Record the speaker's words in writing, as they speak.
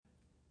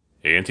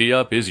Ante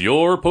Up is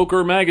your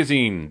poker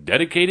magazine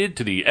dedicated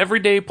to the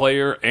everyday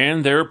player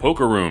and their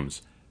poker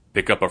rooms.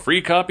 Pick up a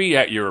free copy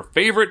at your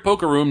favorite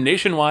poker room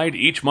nationwide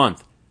each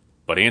month.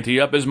 But Ante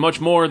Up is much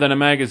more than a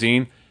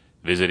magazine.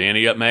 Visit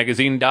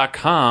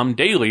anteupmagazine.com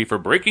daily for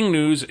breaking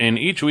news, and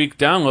each week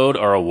download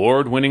our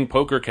award-winning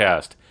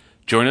PokerCast.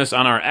 Join us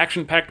on our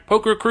action-packed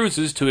poker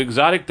cruises to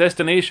exotic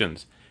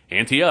destinations.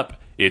 Ante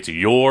Up, it's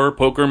your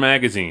poker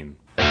magazine.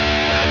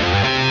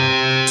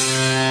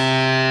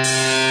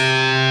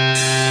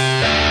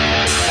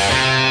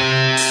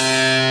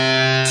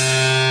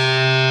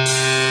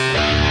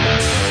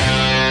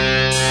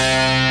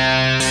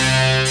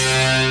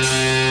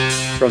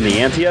 From the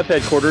Ante Up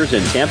headquarters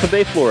in Tampa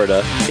Bay,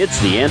 Florida,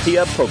 it's the Ante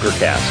Up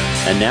PokerCast.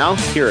 And now,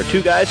 here are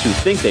two guys who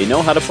think they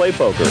know how to play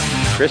poker,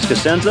 Chris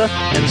Cosenza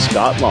and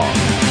Scott Long.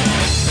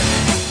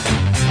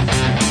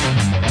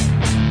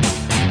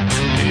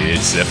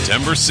 It's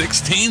September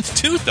 16th,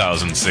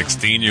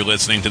 2016. You're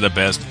listening to the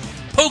best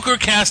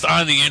PokerCast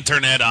on the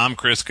internet. I'm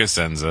Chris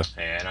Cosenza.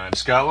 And I'm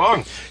Scott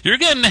Long. You're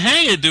getting the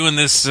hang of doing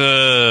this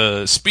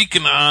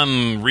speaking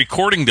on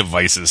recording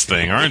devices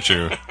thing, aren't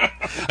you?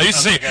 I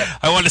used to say,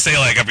 I wanted to say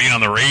like I'm being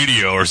on the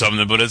radio or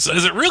something, but is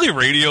it really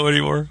radio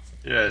anymore?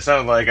 Yeah, it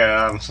sounded like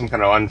some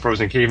kind of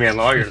unfrozen caveman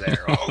lawyer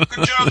there. Oh,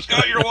 good job,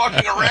 Scott. You're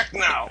walking erect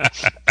now.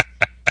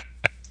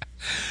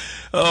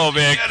 Oh,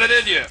 man. You got it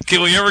in you.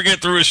 Can we ever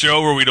get through a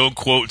show where we don't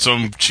quote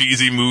some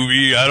cheesy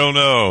movie? I don't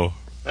know.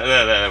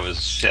 That was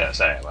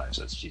Saturday Night Live,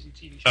 so that's a cheesy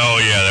TV show. Oh,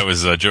 yeah, that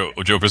was Joe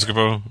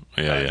Piscopo?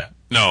 Yeah.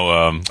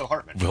 No, Phil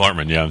Hartman. Phil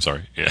Hartman, yeah, I'm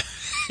sorry. Yeah.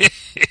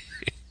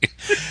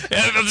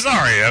 Yeah, I'm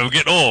sorry, I'm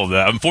getting old.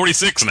 I'm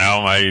 46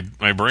 now.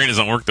 My brain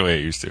doesn't work the way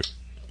it used to.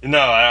 No,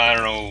 I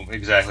don't know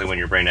exactly when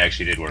your brain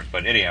actually did work,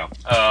 but anyhow.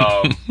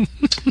 But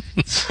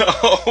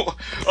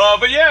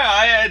yeah,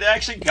 I had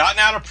actually gotten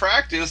out of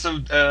practice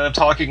of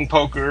talking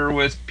poker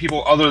with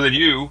people other than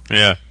you.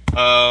 Yeah.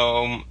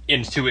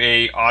 Into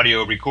a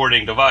audio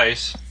recording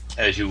device,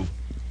 as you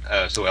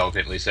so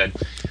eloquently said.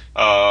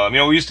 I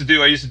used to do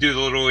the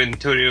little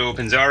Antonio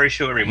Pinzari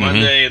show every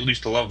Monday. I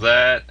used to love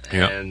that.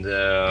 Yep. And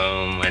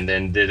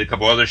then did a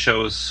couple other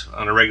shows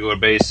on a regular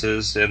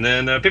basis. And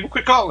then people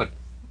quit calling.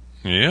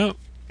 Yeah.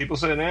 People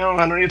said, I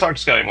don't need to talk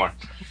to Scott anymore.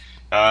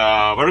 But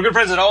our good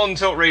friends at All in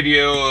Tilt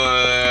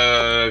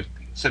Radio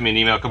sent me an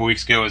email a couple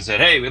weeks ago and said,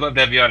 hey, we'd love to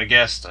have you on a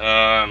guest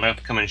on an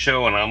upcoming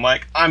show. And I'm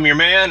like, I'm your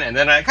man. And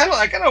then I kind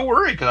of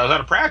worried because I was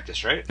out of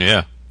practice, right?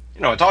 Yeah.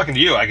 Talking to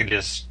you, I could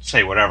just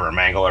say whatever,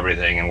 mangle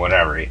everything and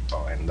whatever.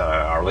 And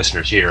our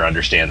listeners here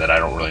understand that I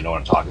don't really know what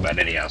I'm talking about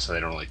anyhow, so they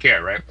don't really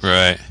care, right?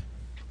 Right.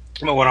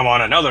 But when I'm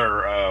on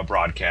another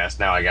broadcast,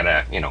 now I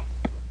gotta,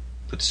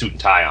 put the suit and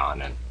tie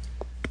on and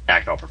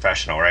act all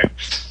professional, right?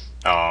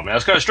 And that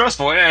was kind of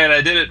stressful, and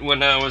I did it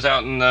when I was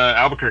out in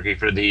Albuquerque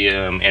for the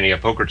Ante Up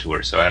Poker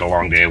Tour, so I had a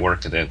long day of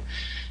work and then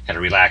had to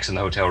relax in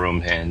the hotel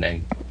room and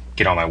then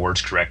get all my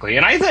words correctly.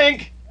 And I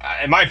think,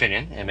 in my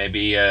opinion, and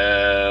maybe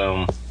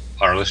our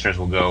listeners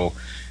will go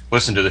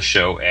listen to the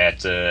show at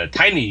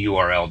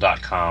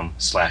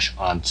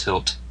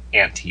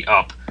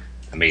tinyurl.com/ontiltanteUp.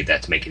 I made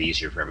that to make it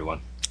easier for everyone.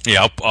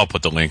 Yeah, I'll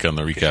put the link on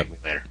the recap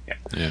later.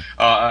 Yeah.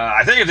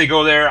 I think if they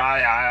go there,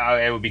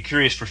 I would be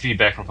curious for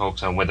feedback from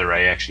folks on whether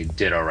I actually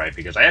did all right,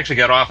 because I actually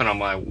got off and I'm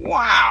like,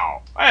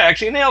 wow, I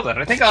actually nailed it.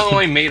 I think I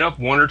only made up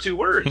one or two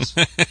words,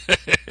 and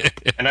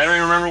I don't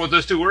even remember what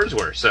those two words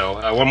were.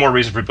 So one more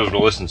reason for people to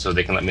listen, so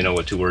they can let me know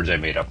what two words I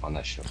made up on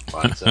that show.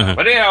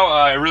 But anyhow,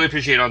 I really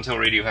appreciate On Tilt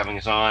Radio having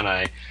us on.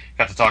 I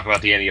got to talk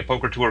about the Ante Up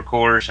Poker Tour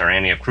course, our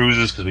Ante Up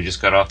cruises, because we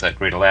just got off that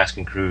great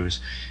Alaskan cruise.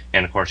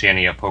 And, of course,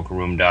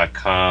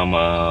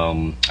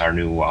 AnteUpPokerRoom.com, our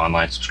new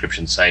online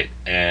subscription site,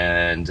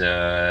 and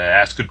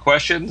ask good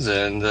questions,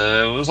 and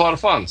it was a lot of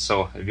fun.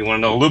 So if you want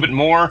to know a little bit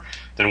more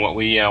than what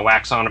we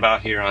wax on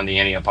about here on the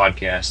Ante Up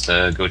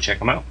podcast, go check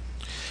them out.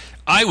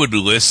 I would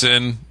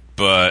listen,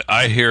 but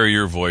I hear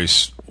your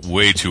voice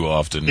way too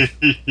often.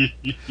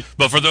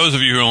 But for those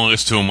of you who only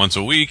listen to them once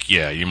a week,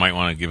 yeah, you might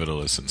want to give it a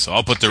listen. So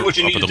I'll put the link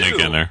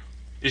in there.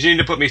 You need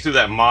to put me through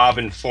that mob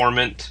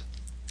informant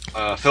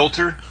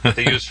filter that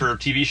they use for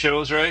TV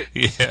shows, right?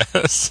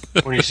 Yes.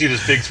 When you see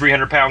this big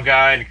 300-pound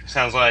guy and it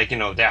sounds like,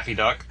 Daffy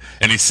Duck.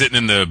 And he's sitting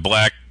in the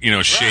black,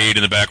 shade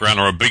in the background,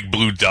 or a big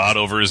blue dot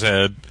over his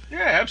head. Yeah,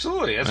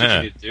 absolutely. That's what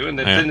you need to do. And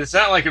then it's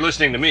not like you're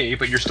listening to me,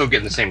 but you're still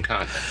getting the same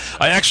content.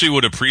 I actually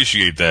would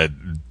appreciate that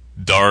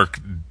dark,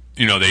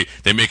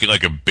 they make it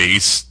like a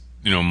bass,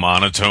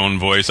 monotone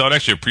voice. I would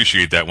actually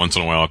appreciate that once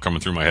in a while coming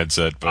through my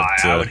headset. But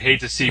I would hate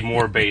to see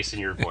more bass in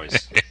your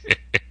voice.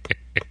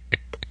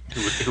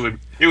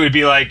 It would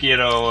be like,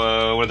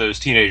 one of those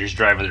teenagers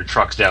driving their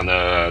trucks down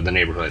the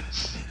neighborhood.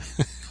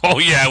 Oh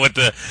yeah, with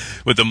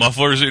the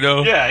mufflers,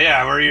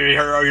 Yeah, where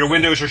your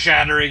windows are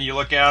shattering. You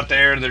look out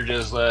there, and they're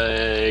just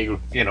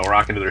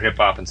rocking to their hip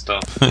hop and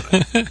stuff.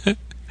 Get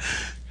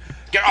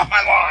off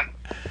my lawn!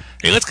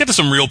 Hey, let's get to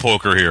some real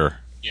poker here.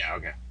 Yeah,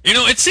 okay.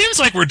 It seems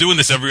like we're doing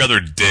this every other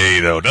day,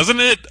 though, doesn't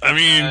it? I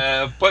mean,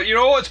 but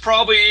it's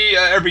probably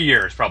every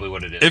year. Is probably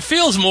what it is. It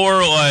feels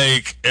more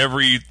like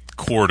every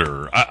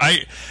quarter.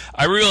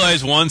 I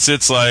realize once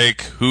it's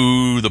like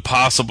who the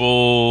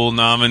possible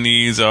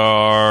nominees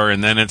are,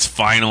 and then it's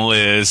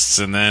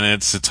finalists, and then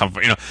it's a tough,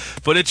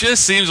 but it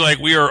just seems like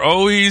we are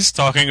always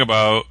talking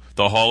about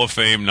the Hall of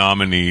Fame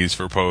nominees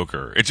for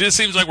poker. It just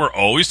seems like we're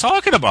always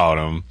talking about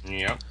them.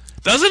 Yep.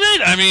 Doesn't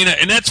it? I mean,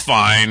 and that's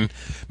fine.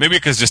 Maybe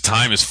because just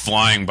time is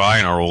flying by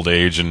in our old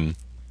age, and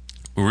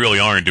we really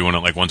aren't doing it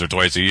like once or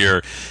twice a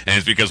year. And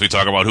it's because we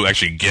talk about who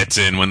actually gets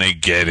in when they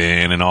get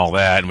in and all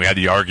that. And we had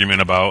the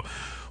argument about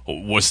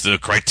what's the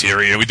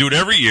criteria. We do it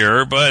every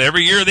year, but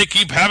every year they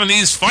keep having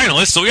these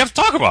finalists, so we have to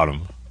talk about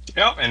them.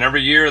 Yep, and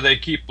every year they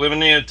keep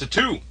limiting it to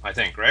 2, I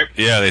think, right?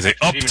 Yeah, they say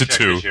up to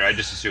 2. This year, I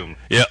just assumed.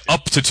 Yeah,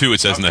 up to 2 it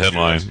says in the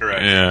headline. That's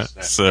correct. Yeah,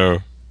 so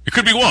it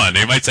could be 1.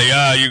 They might say,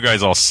 you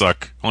guys all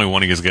suck. Only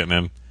one of you is getting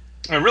in.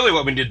 And really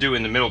what we need to do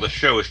in the middle of the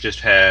show is just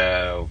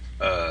have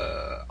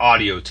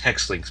audio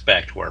text links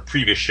back to our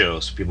previous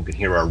shows so people can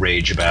hear our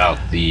rage about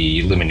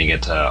the limiting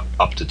it to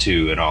up to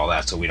 2 and all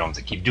that, so we don't have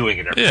to keep doing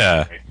it every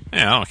Yeah. day.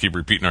 Yeah, I don't keep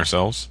repeating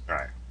ourselves.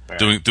 Right.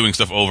 Doing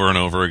stuff over and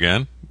over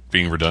again,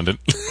 being redundant.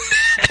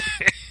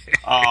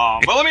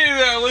 But let me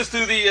let's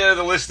do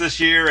the list this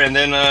year, and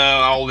then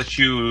I'll let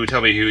you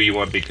tell me who you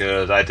want,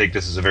 because I think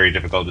this is a very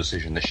difficult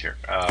decision this year.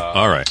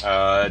 All right.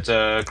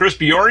 It's Chris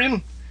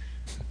Bjorn.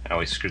 I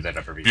always screw that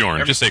up every year.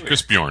 Bjorn. Just say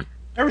Chris Bjorn.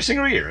 Every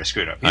single year I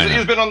screwed up.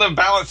 He's been on the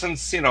ballot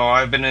since,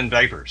 I've been in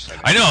diapers.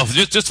 I know.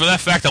 Just for that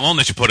fact alone,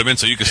 they should put him in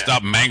so you can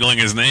stop mangling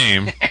his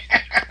name.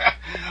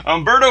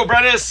 Umberto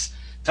Brennis,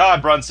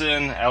 Todd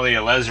Brunson, Eli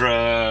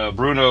Alezra,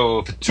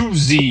 Bruno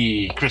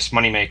Petuzzi, Chris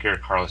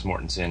Moneymaker, Carlos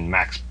Mortensen,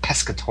 Max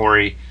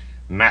Pescatori,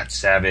 Matt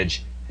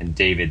Savage, and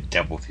David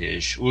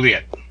Devilfish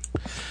Ouliet.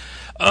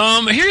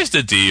 Here's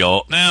the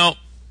deal. Now,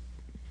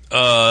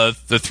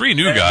 the 3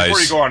 new guys.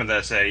 Before you go on to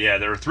that,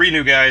 there are 3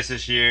 new guys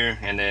this year,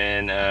 and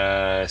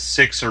then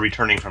 6 are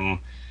returning from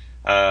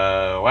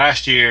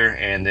last year,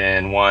 and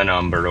then 1,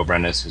 Umberto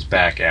Brennis, is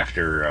back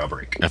after a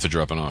break. After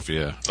dropping off,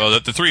 yeah. Oh,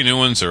 the 3 new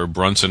ones are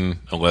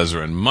Brunson,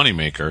 Alezra, and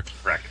Moneymaker.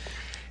 Correct.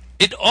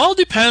 It all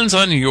depends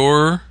on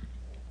your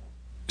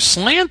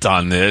slant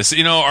on this.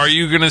 Are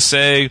you going to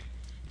say,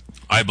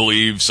 I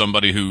believe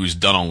somebody who's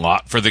done a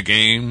lot for the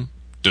game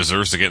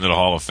deserves to get into the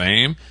Hall of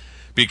Fame?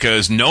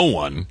 Because no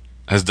one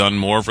has done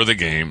more for the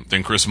game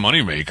than Chris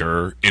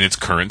Moneymaker in its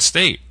current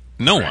state.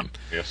 No one.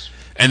 Yes.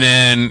 And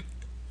then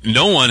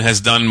no one has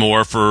done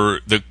more for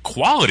the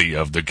quality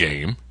of the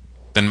game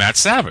than Matt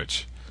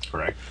Savage.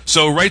 Correct.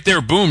 So right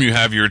there, boom, you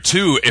have your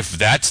 2, if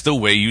that's the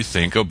way you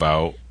think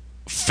about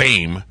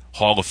fame,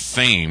 Hall of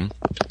Fame,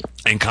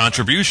 and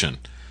contribution.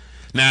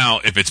 Now,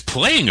 if it's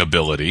playing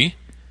ability,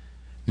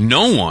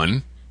 no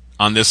one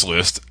on this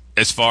list,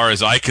 as far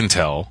as I can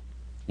tell,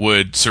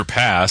 would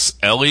surpass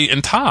Ellie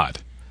and Todd.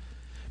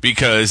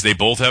 Because they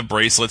both have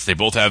bracelets, they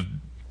both have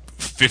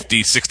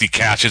 50, 60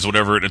 caches,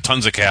 whatever,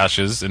 tons of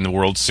caches in the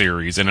World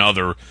Series and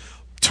other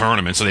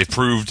tournaments. So they've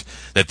proved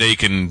that they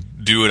can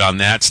do it on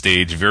that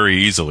stage very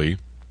easily.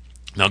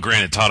 Now,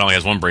 granted, Todd only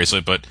has 1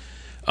 bracelet, but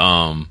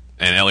and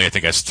Ellie, I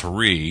think, has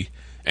 3,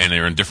 and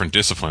they're in different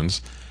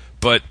disciplines.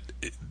 But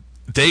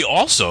they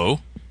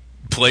also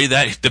play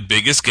the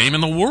biggest game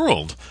in the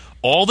world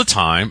all the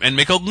time and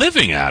make a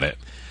living at it.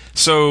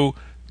 So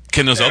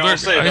can those other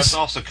guys... That's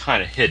also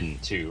kind of hidden,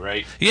 too,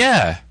 right?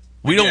 Yeah.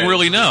 We don't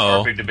really know.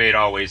 Our big debate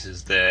always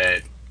is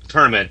that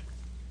tournament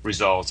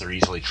results are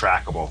easily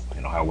trackable.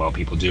 How well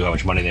people do, how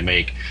much money they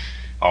make,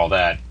 all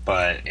that.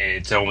 But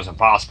it's almost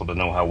impossible to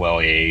know how well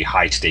a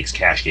high-stakes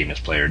cash game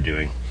player are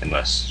doing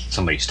unless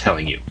somebody's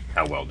telling you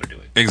how well they're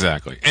doing.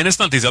 Exactly. And it's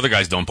not these other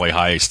guys don't play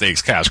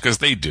high-stakes cash, because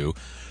they do.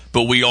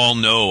 But we all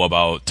know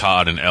about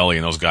Todd and Ellie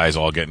and those guys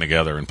all getting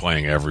together and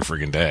playing every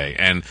freaking day.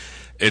 And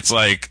it's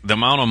like the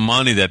amount of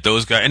money that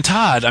those guys... And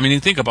Todd, I mean, you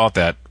think about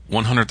that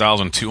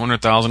 100,000,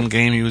 200,000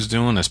 game he was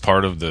doing as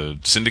part of the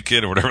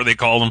syndicate or whatever they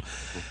called him.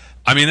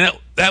 I mean,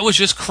 that was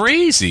just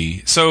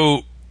crazy.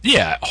 So,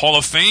 yeah, Hall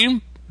of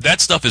Fame, that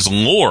stuff is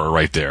lore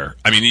right there.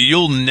 I mean,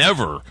 you'll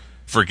never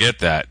forget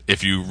that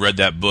if you read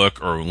that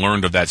book or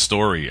learned of that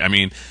story. I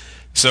mean,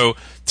 so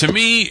to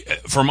me,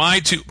 for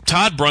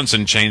Todd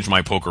Brunson changed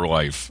my poker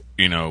life,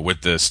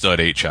 with the Stud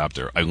 8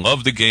 chapter. I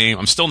love the game.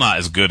 I'm still not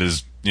as good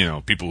as,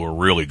 people who are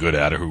really good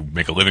at it, who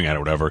make a living at it,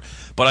 whatever.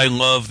 But I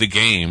love the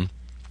game.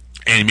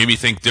 And he made me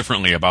think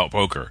differently about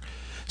poker.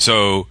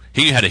 So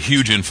he had a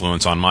huge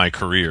influence on my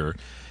career.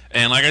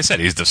 And like I said,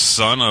 he's the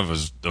son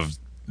of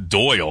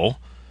Doyle,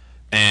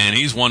 and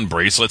he's won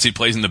bracelets. He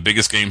plays in the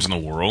biggest games in the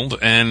world,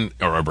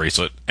 or a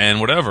bracelet,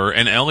 and whatever.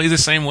 And Ellie the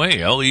same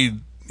way. Ellie,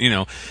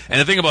 and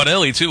the thing about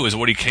Ellie, too, is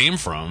what he came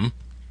from.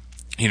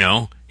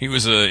 He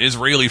was an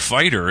Israeli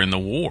fighter in the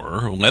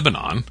war,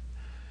 Lebanon.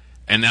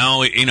 And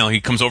now, he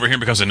comes over here and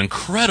becomes an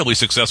incredibly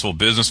successful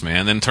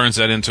businessman, then turns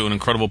that into an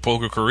incredible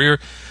poker career.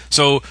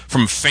 So,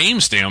 from fame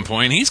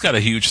standpoint, he's got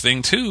a huge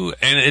thing, too.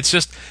 And it's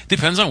just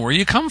depends on where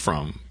you come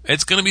from.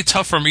 It's going to be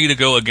tough for me to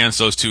go against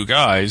those 2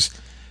 guys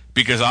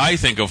because I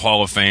think of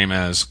Hall of Fame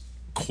as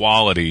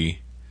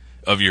quality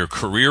of your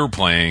career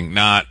playing,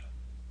 not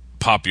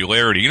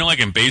popularity. Like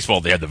in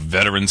baseball, they had the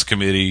Veterans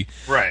Committee.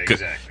 Right,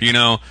 exactly.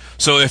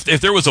 So if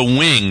there was a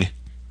wing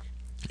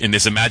in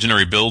this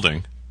imaginary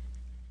building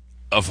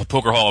of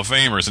Poker Hall of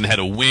Famers and had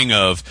a wing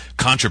of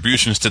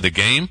contributions to the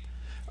game,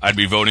 I'd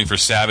be voting for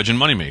Savage and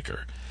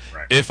Moneymaker.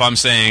 Right. If I'm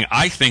saying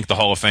I think the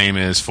Hall of Fame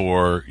is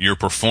for your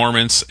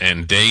performance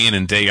and day in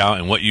and day out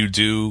and what you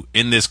do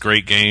in this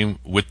great game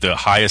with the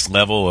highest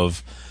level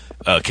of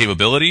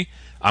capability,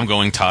 I'm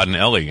going Todd and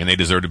Ellie, and they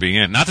deserve to be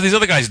in. Not that these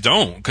other guys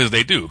don't, because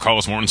they do.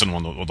 Carlos Mortensen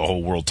won the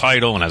whole world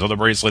title and has other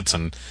bracelets,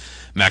 and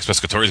Max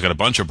Pescatori's got a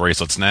bunch of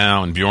bracelets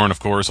now, and Bjorn, of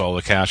course, all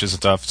the caches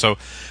and stuff. So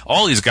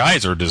all these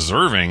guys are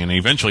deserving, and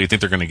eventually you think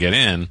they're going to get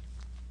in.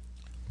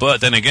 But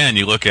then again,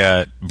 you look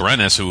at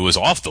Brenes, who was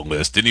off the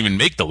list, didn't even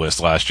make the list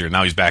last year.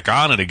 Now he's back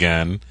on it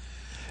again.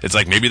 It's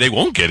like maybe they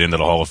won't get into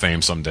the Hall of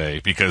Fame someday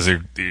because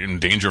they're in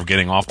danger of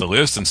getting off the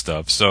list and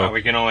stuff. So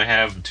we can only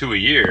have 2 a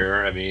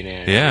year. I mean,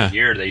 in a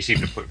year they seem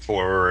to put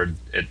forward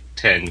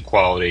 10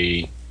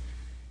 quality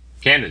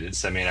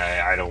candidates. I mean,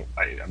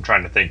 I'm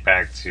trying to think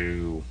back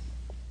to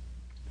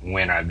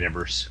when I've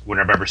ever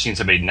seen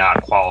somebody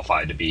not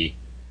qualified to be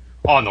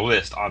on the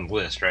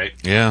list, right?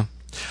 Yeah.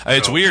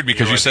 It's weird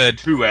because you said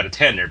 2 out of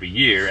 10 every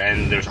year,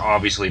 and there's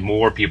obviously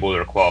more people that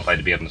are qualified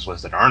to be on this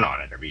list that aren't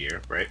on it every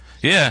year, right?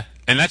 Yeah,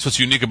 and that's what's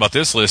unique about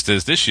this list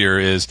is this year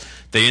is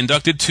they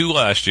inducted 2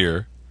 last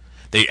year,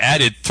 they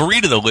added 3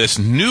 to the list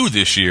new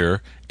this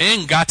year,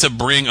 and got to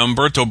bring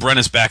Humberto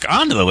Brenes back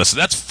onto the list. So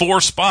that's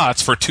 4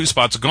 spots for 2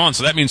 spots gone.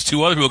 So that means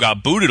 2 other people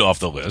got booted off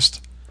the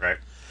list. Right.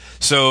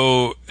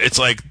 So it's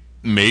like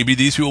maybe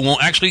these people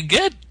won't actually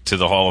get to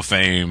the Hall of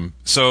Fame.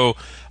 So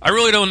I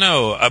really don't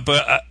know,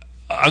 but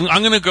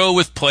I'm going to go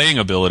with playing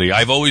ability.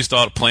 I've always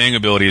thought playing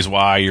ability is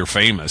why you're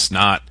famous,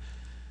 not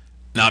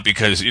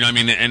because, I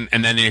mean, and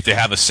then if they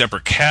have a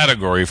separate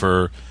category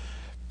for,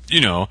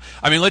 I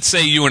mean, let's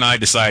say you and I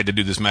decide to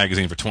do this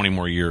magazine for 20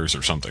 more years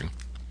or something.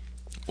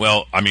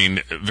 Well, I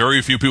mean,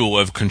 very few people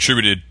have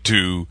contributed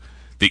to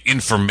the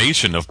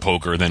information of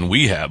poker than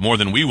we have, more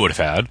than we would have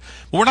had.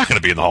 Well, we're not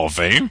going to be in the Hall of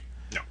Fame.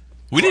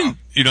 We didn't,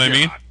 you know what I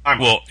mean?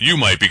 Well, you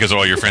might because of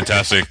all your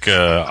fantastic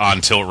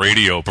on-tilt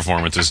radio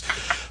performances.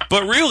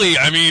 But really,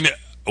 I mean,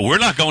 we're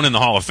not going in the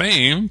Hall of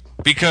Fame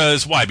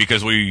because, why?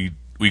 Because we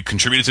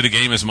contributed to the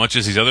game as much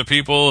as these other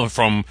people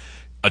from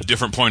a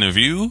different point of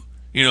view.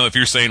 If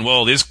you're saying,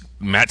 well,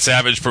 Matt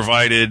Savage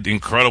provided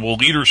incredible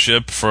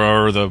leadership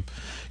for the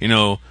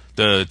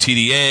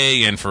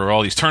TDA and for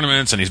all these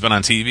tournaments, and he's been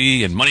on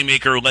TV, and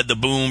Moneymaker led the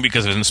boom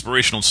because of his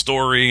inspirational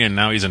story, and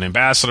now he's an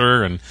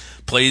ambassador and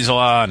plays a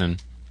lot,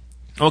 and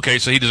okay,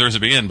 so he deserves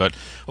to be in, but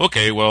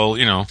okay, well,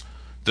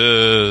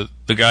 the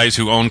guys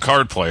who own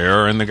Card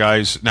Player and the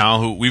guys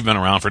now who we've been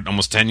around for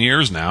almost 10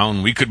 years now,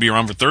 and we could be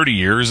around for 30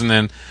 years, and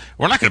then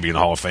we're not going to be in the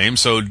Hall of Fame,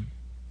 so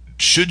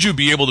should you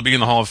be able to be in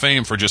the Hall of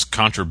Fame for just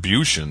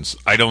contributions?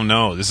 I don't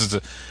know. This is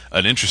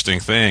an interesting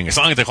thing. It's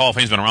not like the Hall of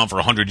Fame's been around for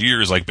 100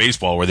 years like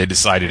baseball where they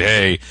decided,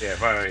 hey,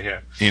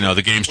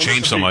 the game's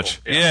changed so much.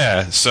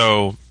 Yeah,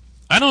 so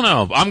I don't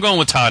know. I'm going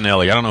with Todd and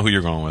Ellie. I don't know who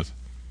you're going with.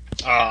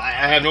 I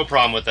have no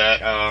problem with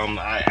that.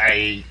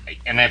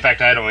 And in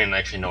fact, I don't even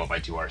actually know what my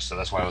 2 are, so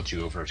that's why I'll let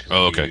you go first.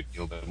 Okay.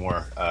 You a little bit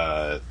more.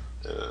 I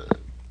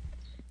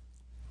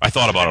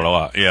thought about it a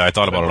lot. Yeah, I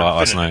thought about it a lot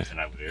last night.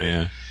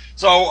 Yeah.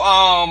 So,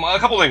 a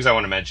couple things I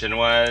want to mention.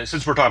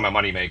 Since we're talking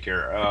about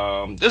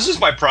Moneymaker, this is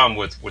my problem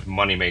with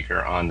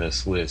Moneymaker on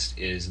this list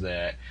is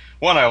that,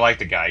 one, I like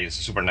the guy. He's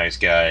a super nice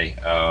guy.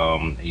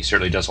 He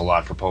certainly does a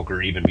lot for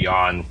poker, even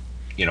beyond,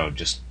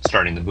 just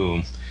starting the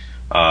boom.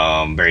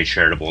 Very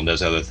charitable and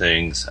does other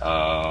things,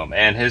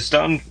 and has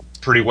done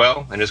pretty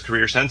well in his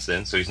career since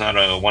then, so he's not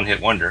a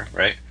one-hit wonder,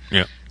 right?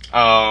 Yeah.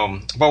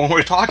 But when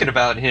we're talking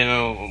about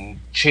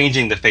him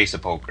changing the face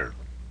of poker,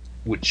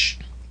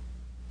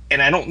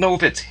 and I don't know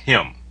if it's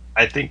him,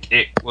 I think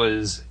it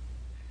was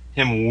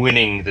him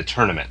winning the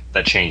tournament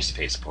that changed the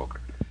face of poker.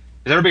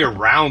 There's everybody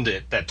around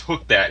it that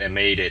took that and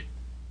made it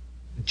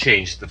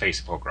change the face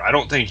of poker. I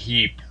don't think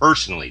he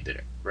personally did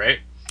it, right?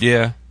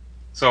 Yeah.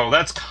 So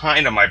that's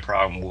kind of my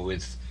problem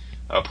with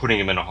putting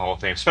him in a Hall of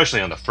Fame, especially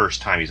on the first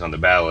time he's on the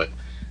ballot,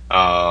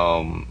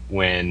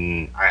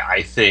 when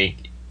I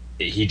think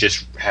he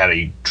just had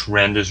a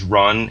tremendous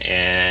run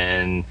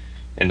and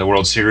in the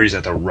World Series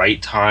at the right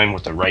time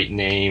with the right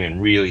name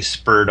and really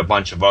spurred a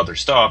bunch of other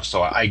stuff.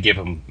 So I give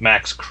him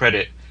max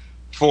credit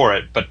for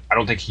it, but I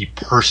don't think he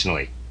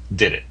personally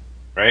did it,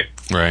 right?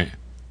 Right.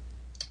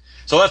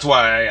 So that's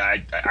why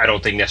I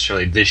don't think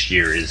necessarily this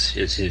year is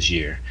his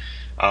year.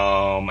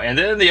 And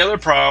then the other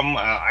problem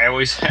I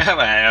always have,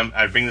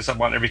 I bring this up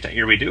on every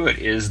year we do it,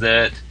 is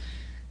that,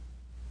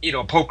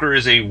 poker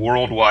is a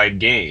worldwide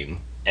game.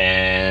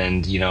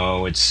 And,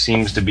 it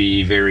seems to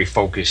be very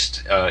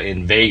focused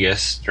in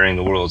Vegas during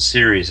the World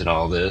Series and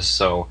all this.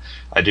 So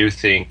I do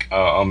think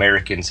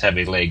Americans have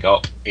a leg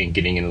up in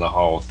getting into the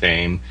Hall of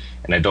Fame.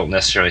 And I don't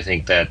necessarily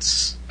think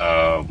that's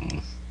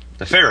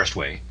the fairest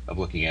way of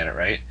looking at it,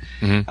 right?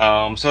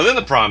 Mm-hmm. So then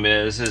the problem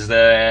is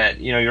that,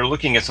 you're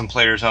looking at some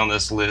players on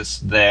this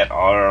list that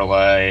are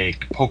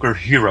like poker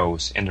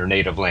heroes in their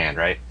native land,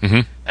 right?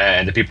 Mm-hmm.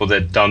 And the people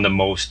that done the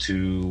most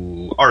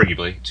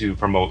arguably, to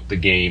promote the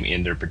game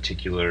in their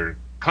particular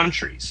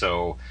country.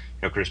 So,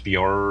 Chris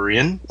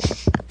Bjorn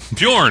is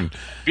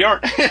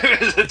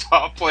a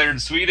top player in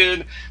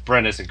Sweden,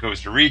 Brennus in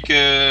Costa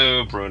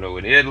Rica, Bruno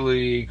in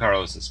Italy,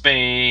 Carlos in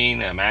Spain,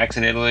 Max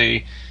in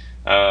Italy.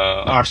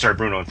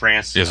 Bruno in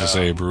France. Yes, I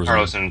say Bruno.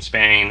 Carlos in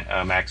Spain,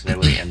 Max in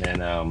Italy, and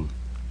then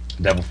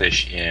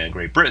Devilfish in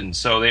Great Britain.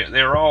 So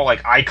they're all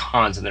like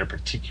icons in their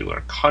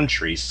particular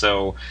country.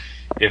 So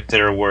if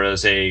there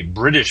was a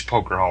British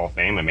Poker Hall of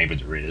Fame, and maybe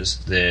there is,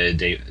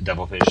 the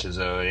Devilfish is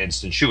an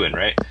instant shoo-in,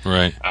 right?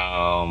 Right.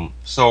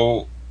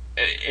 So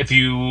if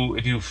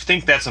you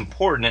think that's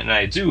important, and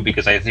I do,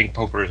 because I think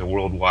poker is a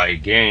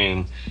worldwide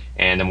game,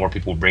 and the more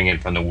people bring in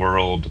from the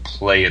world to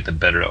play it, the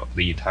better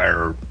the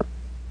entire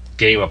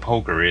game of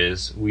poker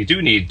is. We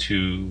do need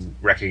to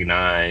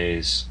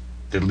recognize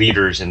the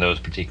leaders in those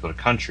particular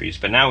countries.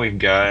 But now we've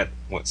got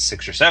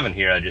 6 or 7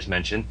 here I just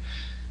mentioned.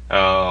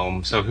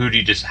 So how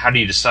do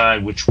you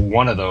decide which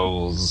one of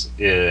those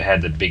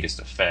had the biggest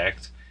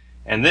effect?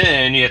 And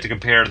then you have to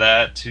compare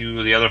that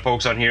to the other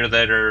folks on here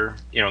that are,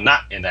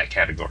 not in that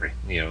category.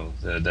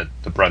 The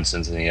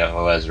Brunsons and the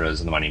Ezras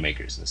and the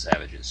Moneymakers and the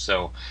Savages.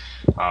 So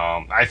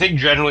I think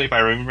generally, if I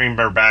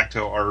remember back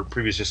to our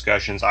previous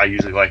discussions, I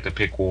usually like to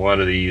pick one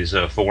of these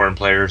foreign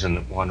players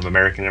and one of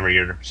American every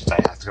year, since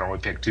I have to only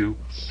pick 2.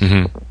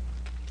 Mm-hmm.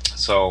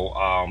 So,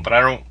 but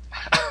I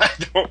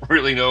don't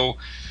really know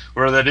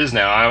where that is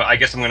now. I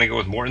guess I'm going to go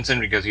with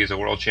Mortensen because he's a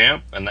world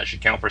champ, and that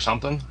should count for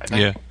something, I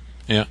think.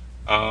 Yeah.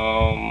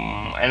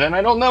 And then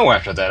I don't know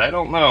after that. I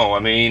don't know. I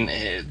mean,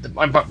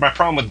 my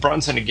problem with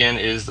Brunson, again,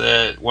 is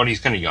that, he's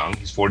kind of young.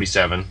 He's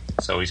 47,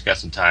 so he's got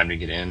some time to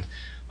get in.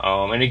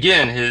 And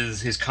again,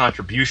 his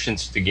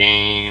contributions to the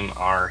game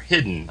are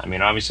hidden. I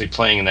mean, obviously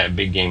playing in that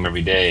big game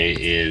every day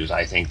is,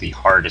 I think, the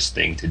hardest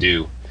thing to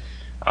do.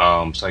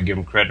 So I give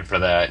him credit for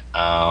that.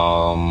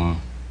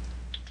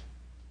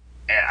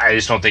 I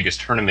just don't think his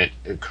tournament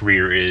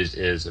career is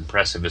as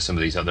impressive as some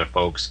of these other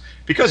folks,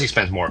 because he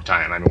spends more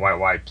time. I mean,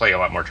 why play a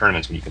lot more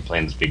tournaments when you can play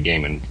in this big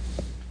game and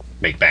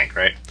make bank,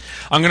 right?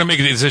 I'm going to make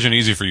the decision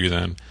easy for you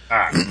then.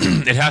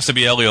 It has to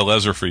be Ellie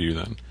Lezer for you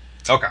then.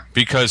 Okay.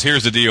 Because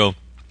here's the deal.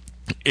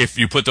 If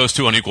you put those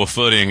two on equal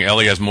footing,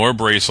 Ellie has more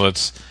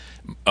bracelets,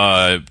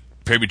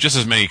 maybe just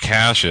as many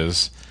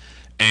cashes,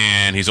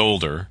 and he's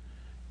older.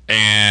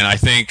 And I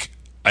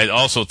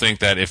also think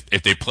that if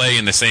they play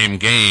in the same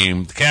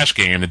game, the cash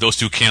game, that those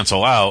two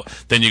cancel out,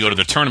 then you go to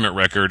the tournament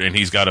record, and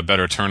he's got a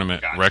better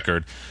tournament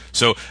record.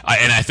 So,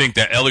 I think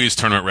that Ellie's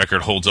tournament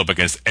record holds up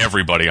against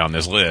everybody on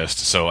this list.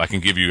 So I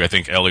think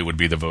Ellie would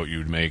be the vote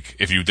you'd make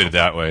if you did it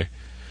that way.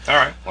 All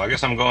right. Well, I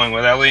guess I'm going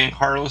with Ellie and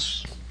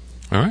Carlos.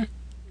 All right.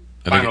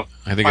 Final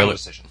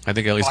decision. I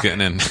think Ellie's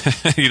getting in.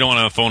 You don't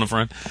want to phone a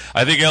friend?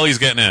 I think Ellie's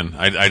getting in.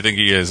 I think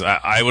he is.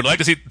 I would like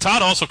to see...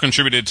 Todd also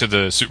contributed to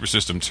the Super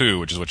System, too,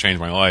 which is what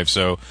changed my life.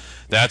 So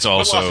that's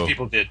also... Lots of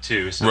people did,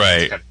 too. So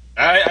right.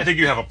 I think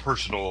you have a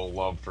personal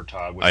love for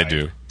Todd, which I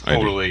do.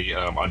 Totally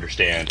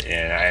understand.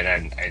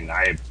 And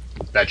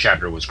that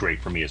chapter was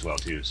great for me as well,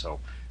 too. So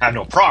I have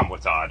no problem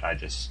with Todd. I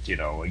just,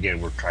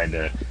 again, we're trying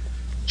to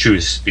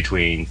choose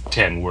between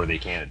 10 worthy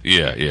candidates.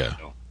 Yeah.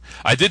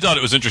 I did thought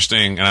it was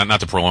interesting, and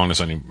not to prolong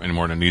this any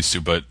more than it needs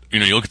to, but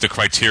you look at the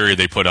criteria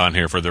they put on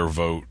here for their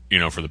vote,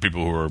 for the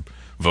people who are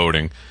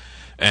voting,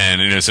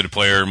 and it said a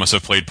player must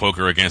have played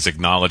poker against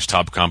acknowledged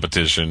top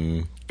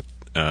competition.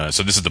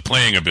 So this is the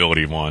playing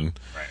ability one.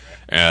 Right.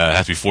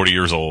 Has to be 40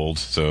 years old,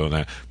 so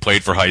that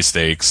played for high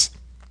stakes,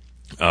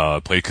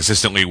 played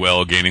consistently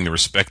well, gaining the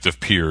respect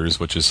of peers,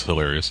 which is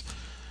hilarious.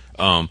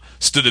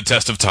 Stood the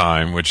test of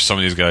time, which some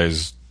of these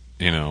guys,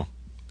 I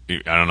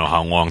don't know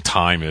how long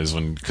time is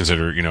when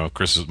consider,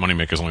 Chris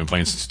Moneymaker's only been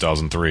playing since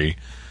 2003.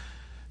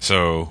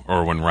 So,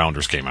 or when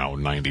Rounders came out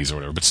in the 90s or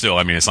whatever. But still,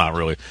 I mean, it's not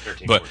really.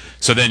 13, but 14.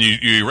 So then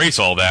you erase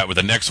all that with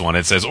the next one.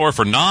 It says, or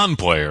for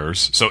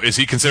non-players. So is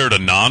he considered a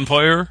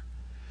non-player?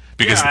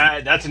 Because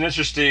that's an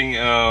interesting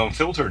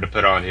filter to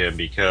put on him,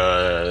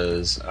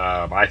 because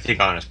I think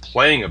on his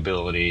playing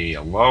ability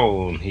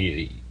alone,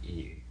 he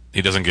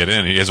doesn't get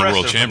in. He has a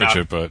world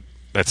championship, but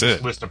that's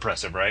it. It's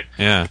impressive, right?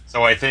 Yeah.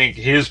 So I think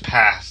his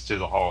path to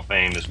the Hall of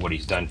Fame is what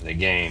he's done for the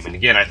game. And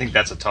again, I think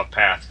that's a tough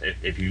path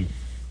if you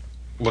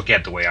look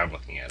at the way I'm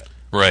looking at it.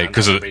 Right,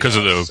 because of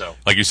the, so.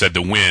 Like you said,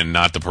 the win,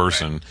 not the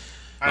person.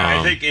 Right.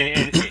 I think,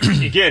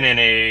 again, in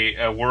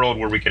a world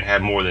where we can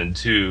have more than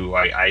 2,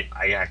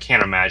 I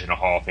can't imagine a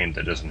Hall of Fame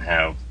that doesn't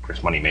have Chris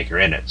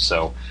Moneymaker in it.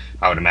 So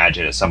I would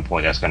imagine at some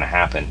point that's going to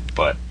happen.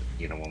 But,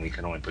 when we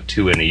can only put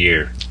 2 in a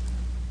year,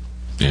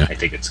 I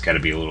think it's got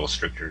to be a little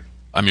stricter.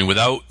 I mean,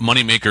 without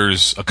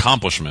Moneymaker's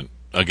accomplishment,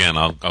 again,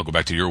 I'll go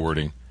back to your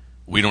wording,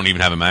 we don't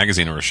even have a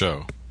magazine or a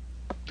show.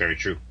 Very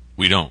true.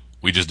 We don't.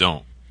 We just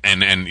don't.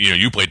 And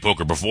you played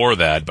poker before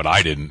that, but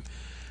I didn't.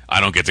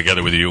 I don't get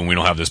together with you, and we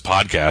don't have this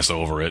podcast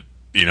over it.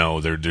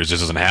 There just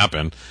doesn't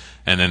happen.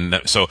 And then,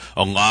 so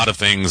a lot of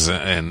things,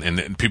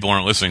 and people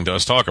aren't listening to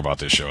us talk about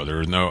this show. There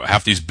are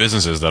half these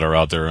businesses that are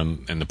out there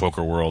in the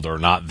poker world are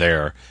not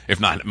there, if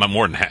not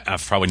more than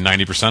half, probably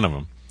 90% of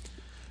them.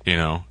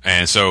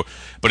 And so,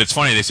 but it's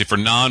funny, they say for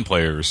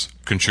non-players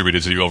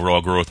contributed to the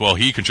overall growth. Well,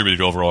 he contributed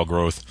to overall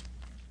growth,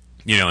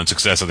 and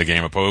success of the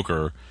game of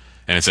poker.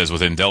 And it says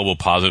with indelible,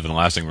 positive, and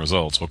lasting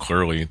results. Well,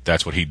 clearly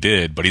that's what he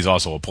did, but he's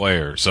also a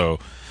player. So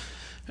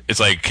it's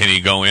like, can he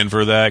go in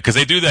for that? Because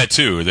they do that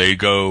too.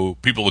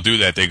 People will do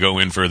that. They go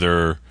in for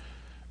their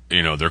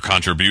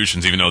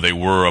contributions, even though they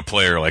were a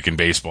player, like in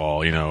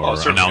baseball, or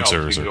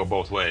announcers. You can go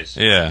both ways.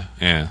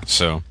 Yeah.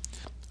 So,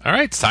 all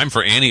right, it's time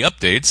for Ante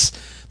Up updates.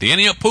 The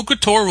Ante Up Poker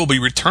Tour will be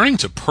returning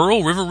to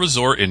Pearl River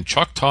Resort in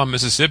Choctaw,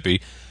 Mississippi,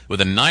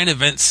 with a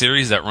 9-event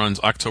series that runs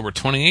October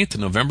 28th to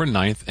November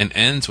 9th and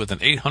ends with an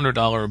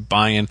 $800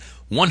 buy-in,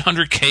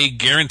 $100K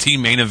guarantee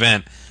main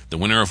event, the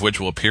winner of which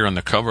will appear on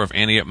the cover of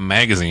Ante Up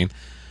magazine.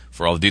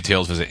 For all the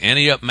details, visit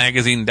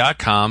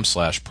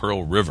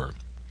anteupmagazine.com/Pearl River.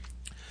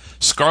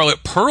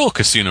 Scarlet Pearl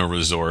Casino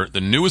Resort,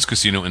 the newest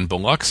casino in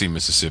Biloxi,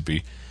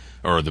 Mississippi,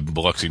 or the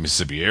Biloxi,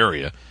 Mississippi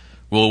area,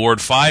 will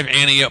award 5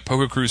 Ante Up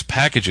Poker Cruise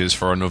packages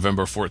for our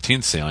November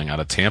 14th sailing out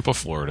of Tampa,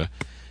 Florida,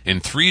 in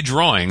 3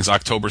 drawings,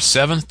 October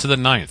 7th to the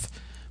 9th.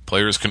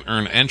 Players can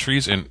earn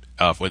entries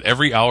with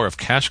every hour of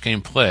cash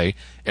game play,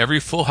 every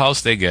full house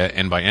they get,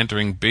 and by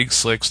entering Big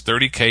Slick's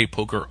 30K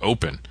Poker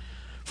Open.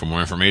 For more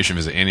information,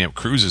 visit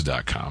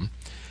AnteUpCruises.com.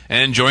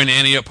 And join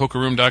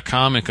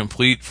AnteUpPokerRoom.com and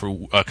complete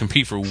the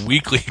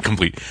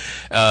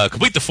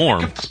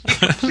form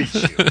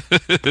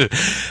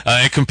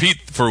and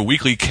compete for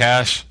weekly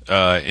cash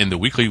in the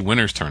weekly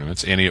winners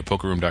tournaments.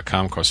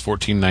 AnteUpPokerRoom.com costs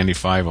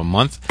 $14.95 a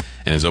month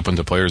and is open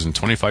to players in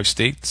 25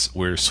 states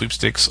where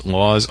sweepstakes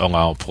laws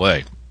allow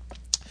play.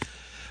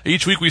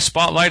 Each week we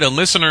spotlight a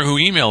listener who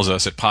emails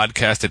us at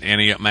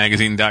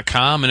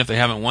podcast@anteupmagazine.com, and if they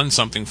haven't won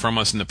something from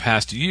us in the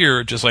past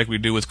year, just like we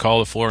do with Call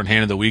the Floor and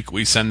Hand of the Week,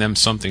 we send them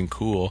something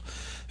cool.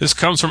 This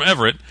comes from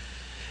Everett.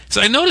 So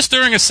I noticed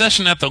during a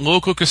session at the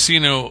local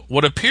casino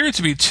what appeared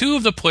to be 2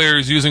 of the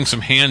players using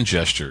some hand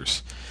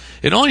gestures.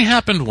 It only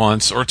happened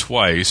once or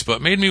twice, but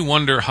made me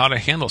wonder how to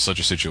handle such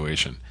a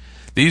situation.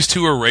 These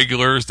 2 are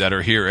regulars that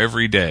are here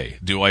every day.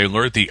 Do I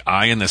alert the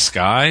eye in the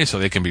sky so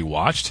they can be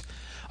watched?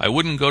 I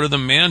wouldn't go to the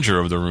manager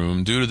of the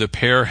room due to the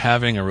pair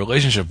having a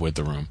relationship with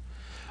the room.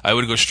 I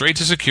would go straight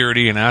to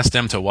security and ask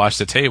them to watch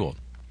the table.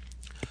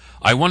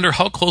 I wonder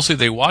how closely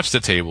they watch the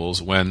tables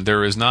when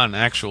there is not an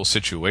actual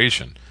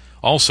situation.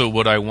 Also,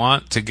 would I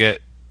want to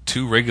get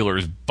 2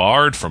 regulars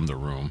barred from the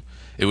room?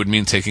 It would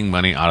mean taking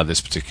money out of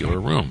this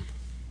particular room.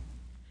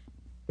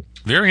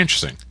 Very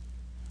interesting.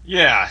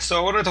 Yeah,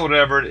 so what I told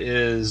Everett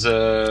is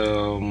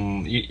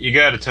you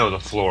got to toe the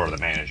floor of the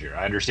manager.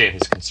 I understand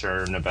his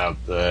concern about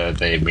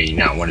they may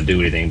not want to do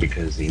anything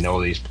because they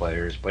know these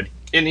players, but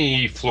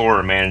any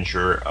floor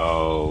manager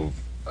of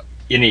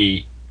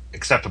any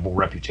acceptable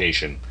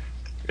reputation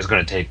is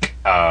going to take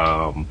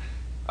a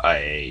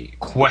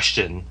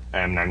question,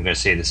 and I'm going to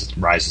say this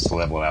rises to the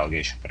level of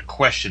allegation, but a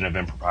question of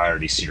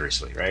impropriety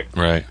seriously, right?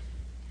 Right.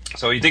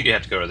 So you think you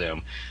have to go to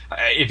them.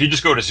 If you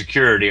just go to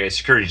security is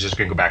just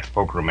going to go back to the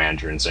poker room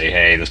manager and say,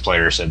 hey, this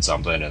player said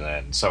something, and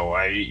then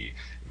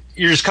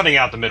you're just cutting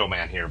out the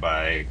middleman here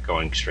by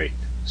going straight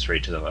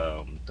to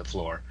the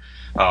floor.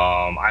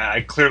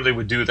 I clearly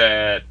would do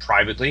that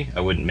privately. I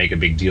wouldn't make a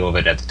big deal of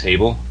it at the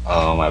table.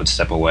 I would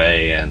step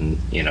away and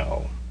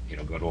go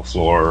to a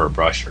floor or a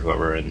brush or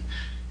whoever and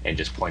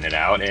just point it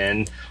out.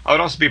 And I would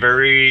also be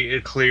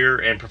very clear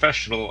and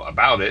professional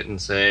about it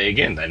and say,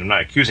 again, that I'm not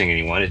accusing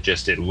anyone.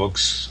 It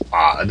looks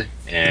odd,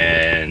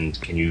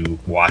 and can you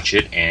watch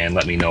it and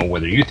let me know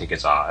whether you think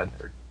it's odd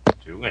or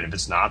too? And if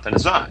it's not, then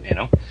it's not.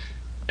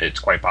 It's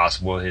quite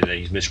possible that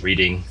he's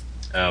misreading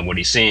what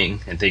he's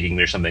seeing and thinking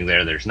there's something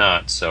there there's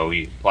not. So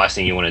the last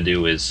thing you want to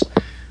do is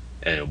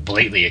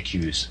blatantly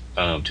accuse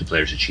 2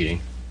 players of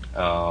cheating.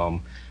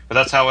 But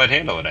that's how I'd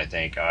handle it, I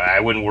think. I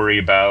wouldn't worry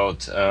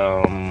about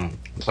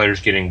players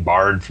getting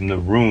barred from the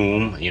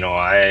room. Any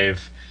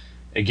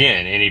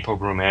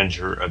poker room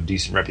manager of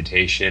decent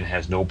reputation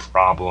has no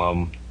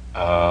problem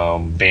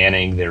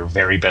banning their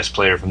very best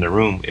player from the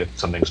room if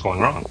something's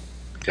going wrong,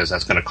 because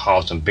that's going to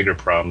cause some bigger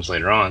problems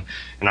later on.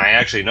 And I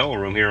actually know a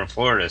room here in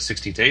Florida,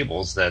 60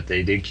 tables, that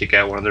they did kick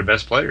out one of their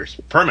best players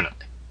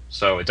permanently.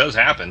 So it does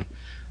happen.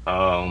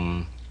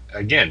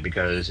 Again,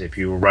 because if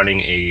you're running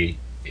a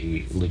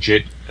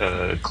legit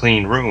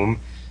clean room,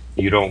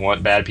 you don't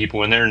want bad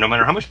people in there no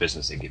matter how much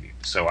business they give you.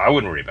 So I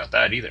wouldn't worry about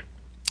that either.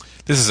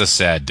 This is a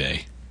sad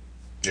day.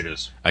 It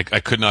is. I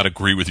could not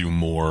agree with you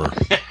more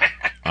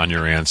on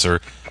your answer.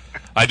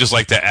 I'd just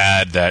like to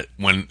add that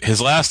when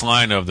his last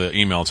line of the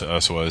email to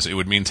us was, it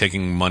would mean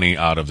taking money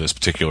out of this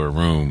particular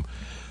room.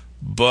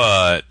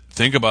 But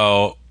think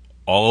about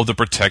all of the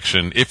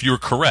protection. If you're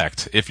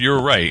correct, if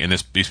you're right, and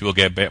these people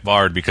get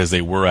barred because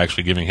they were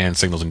actually giving hand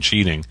signals and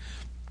cheating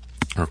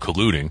or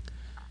colluding,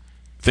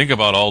 think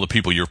about all the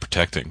people you're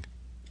protecting.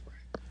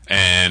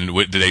 And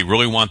do they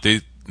really want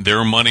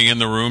their money in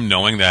the room,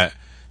 knowing that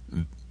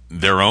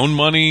their own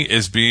money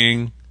is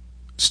being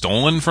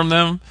stolen from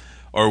them,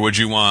 or would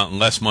you want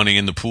less money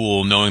in the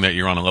pool knowing that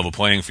you're on a level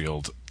playing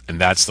field? And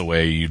that's the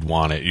way you'd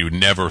want it. You would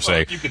never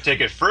say... You could take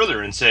it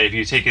further and say, if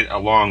you take it a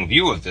long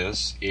view of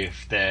this,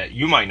 if that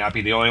you might not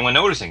be the only one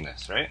noticing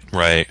this, right?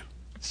 Right.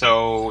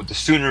 So the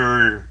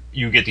sooner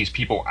you get these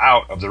people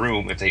out of the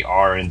room, if they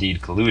are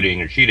indeed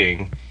colluding or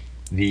cheating,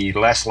 the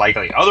less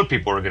likely other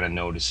people are going to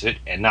notice it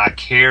and not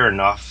care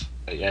enough,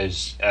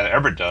 as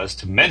Everett does,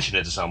 to mention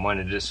it to someone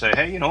and just say,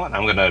 hey, you know what,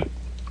 I'm going to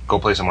go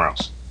play somewhere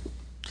else.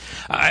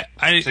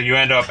 So you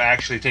end up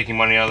actually taking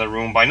money out of the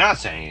room by not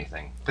saying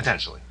anything,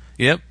 potentially.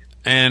 Yep.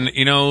 And,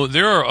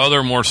 there are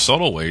other more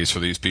subtle ways for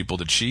these people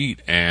to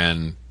cheat.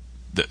 And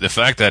the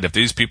fact that if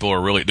these people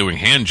are really doing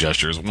hand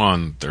gestures,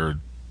 one, they're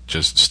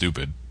just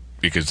stupid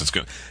because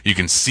you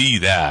can see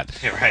that.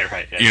 Yeah,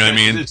 right. Yeah. You know what I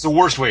mean? It's the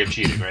worst way of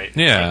cheating, right?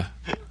 Yeah.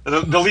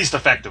 The least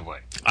effective way.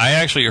 I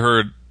actually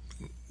heard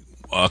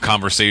a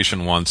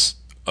conversation once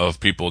of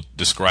people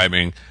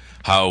describing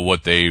how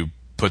what they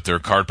put their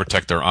card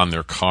protector on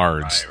their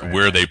cards,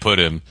 where they put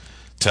him,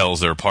 tells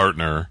their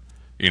partner,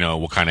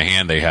 what kind of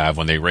hand they have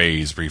when they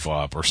raise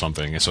pre-flop or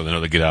something, and so they know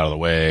to get out of the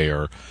way,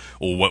 or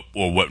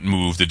what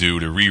move to do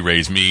to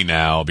re-raise me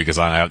now because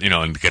I have,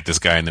 and get this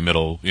guy in the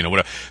middle,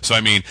 whatever. So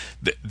I mean,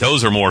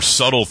 those are more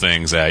subtle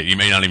things that you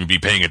may not even be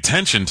paying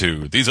attention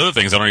to. These other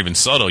things that aren't even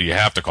subtle, you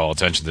have to call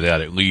attention to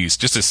that at least,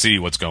 just to see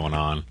what's going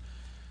on.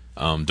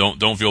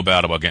 Don't feel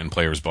bad about getting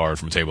players barred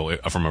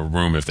from a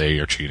room if they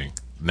are cheating.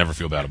 Never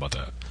feel bad about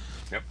that.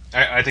 Yep.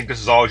 I think this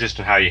is all just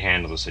in how you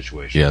handle the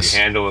situation. Yes. If you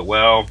handle it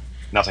well,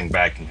 nothing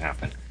bad can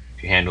happen.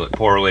 If you handle it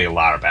poorly, a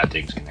lot of bad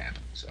things can happen.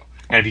 So,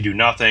 and if you do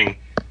nothing,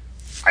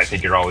 I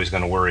think you're always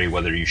going to worry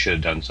whether you should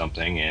have done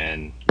something,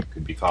 and you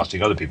could be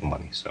costing other people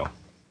money. So,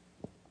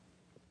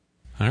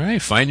 all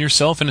right, find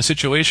yourself in a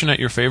situation at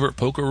your favorite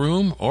poker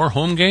room or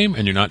home game,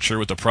 and you're not sure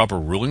what the proper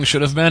ruling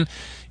should have been?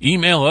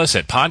 Email us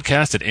at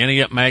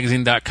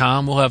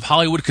podcast@anteupmagazine.com. We'll have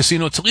Hollywood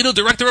Casino Toledo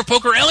Director of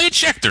Poker Elliot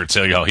Schechter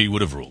tell you how he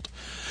would have ruled.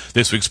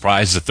 This week's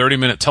prize is a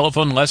 30-minute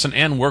telephone lesson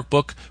and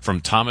workbook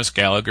from Thomas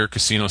Gallagher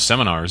Casino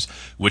Seminars,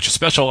 which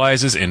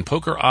specializes in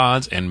poker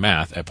odds and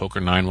math at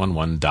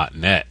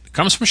poker911.net. It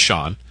comes from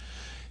Sean.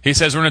 He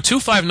says, we're in a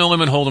 2-5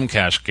 no-limit hold'em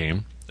cash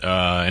game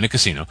in a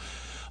casino.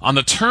 On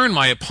the turn,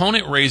 my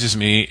opponent raises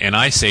me, and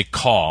I say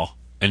call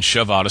and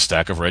shove out a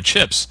stack of red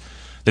chips.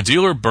 The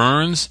dealer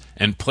burns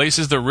and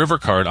places the river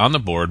card on the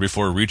board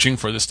before reaching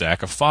for the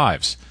stack of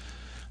fives.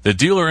 The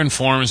dealer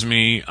informs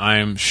me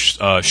I'm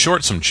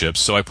short some chips,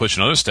 so I push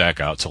another stack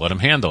out to let him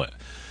handle it.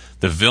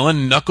 The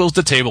villain knuckles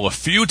the table a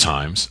few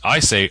times. I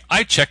say,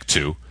 I check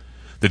too.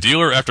 The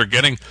dealer, after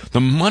getting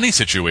the money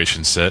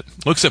situation set,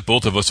 looks at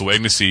both of us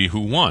waiting to see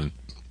who won.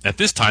 At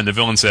this time, the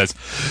villain says,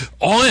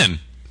 all in.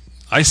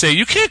 I say,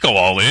 you can't go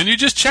all in. You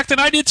just checked and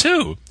I did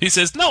too. He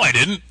says, no, I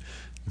didn't.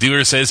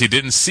 Dealer says he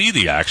didn't see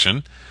the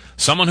action.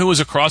 Someone who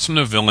was across from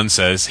the villain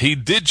says he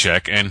did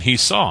check and he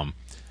saw him.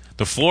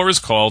 The floor is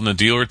called, and the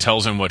dealer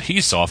tells him what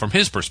he saw from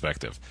his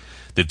perspective.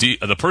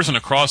 The person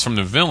across from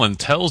the villain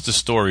tells the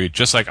story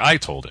just like I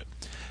told it.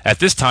 At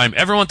this time,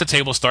 everyone at the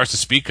table starts to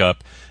speak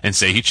up and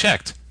say he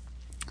checked.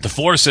 The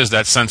floor says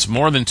that since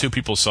more than two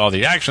people saw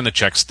the action, the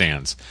check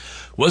stands.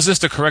 Was this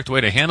the correct way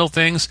to handle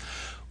things?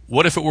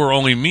 What if it were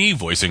only me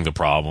voicing the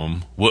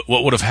problem? What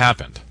would have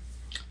happened?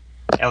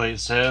 Elliot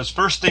says,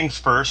 first things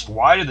first,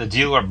 why did the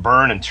dealer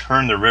burn and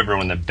turn the river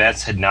when the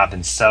bets had not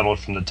been settled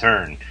from the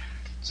turn?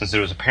 Since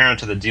it was apparent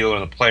to the dealer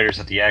and the players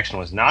that the action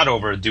was not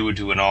over due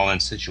to an all-in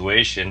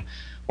situation,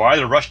 why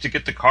the rush to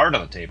get the card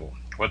on the table?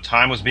 What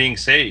time was being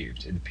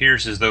saved? It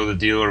appears as though the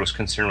dealer was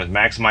concerned with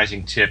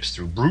maximizing tips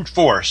through brute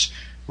force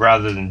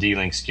rather than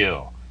dealing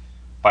skill.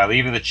 By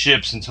leaving the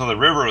chips until the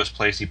river was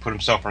placed, he put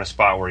himself in a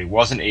spot where he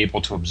wasn't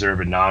able to observe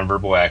a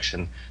nonverbal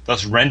action,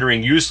 thus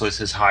rendering useless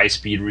his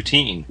high-speed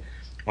routine.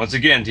 Once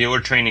again, dealer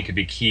training could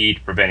be key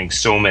to preventing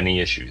so many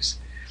issues.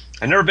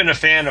 I've never been a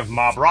fan of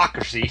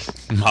mobocracy.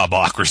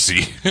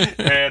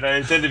 And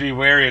I tend to be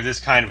wary of this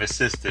kind of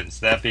assistance.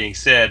 That being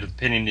said, the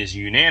opinion is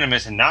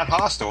unanimous and not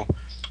hostile.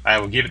 I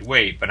will give it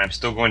weight, but I'm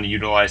still going to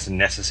utilize the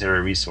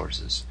necessary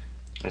resources.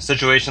 In a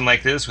situation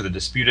like this, with a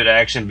disputed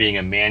action being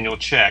a manual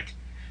check,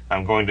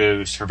 I'm going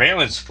to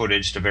surveillance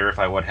footage to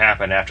verify what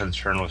happened after the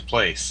turn was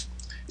placed.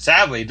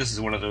 Sadly, this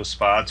is one of those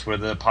spots where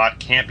the pot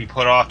can't be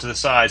put off to the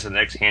side so the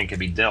next hand can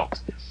be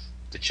dealt.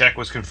 If the check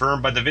was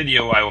confirmed by the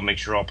video, I will make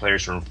sure all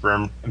players are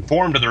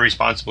informed of the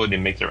responsibility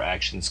to make their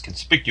actions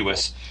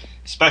conspicuous,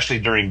 especially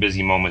during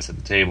busy moments at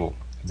the table.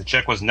 If the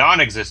check was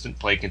non-existent,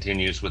 play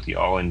continues with the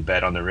all-in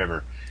bet on the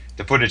river. If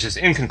the footage is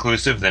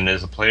inconclusive, then it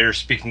is the players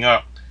speaking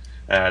up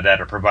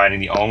that are providing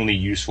the only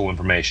useful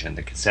information.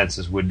 The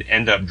consensus would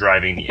end up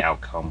driving the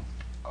outcome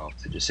of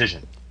the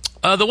decision.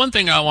 The one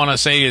thing I want to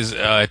say is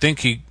I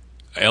think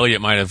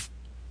Elliot might have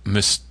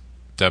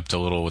misstepped a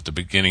little at the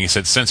beginning. He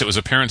said since it was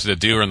apparent to the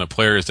dealer and the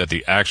players that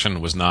the action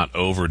was not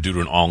over due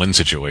to an all-in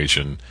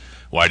situation,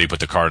 why did he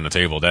put the card on the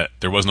table? That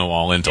there was no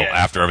all-in until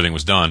after everything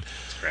was done.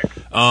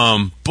 That's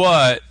correct.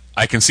 But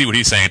I can see what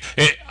he's saying.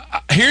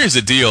 Here's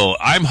the deal.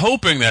 I'm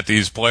hoping that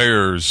these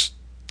players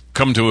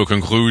come to a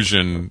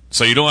conclusion,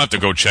 so you don't have to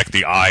go check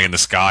the eye in the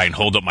sky and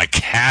hold up my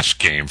cash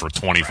game for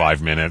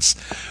 25 minutes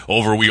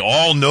over we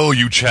all know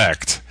you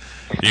checked,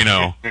 in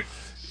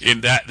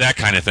that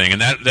kind of thing.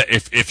 And that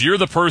if you're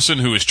the person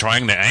who is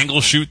trying to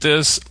angle shoot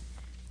this,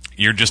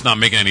 you're just not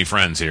making any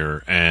friends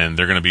here, and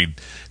they're going to be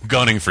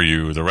gunning for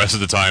you the rest of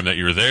the time that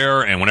you're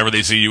there, and whenever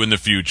they see you in the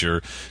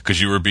future, because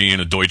you were being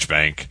a Deutsche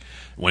Bank,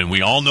 when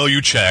we all know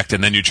you checked,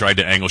 and then you tried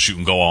to angle shoot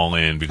and go all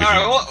in. Because all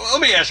right, well, let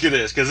me ask you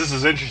this, because this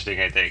is interesting,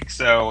 I think.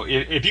 So,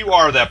 if you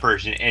are that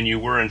person, and you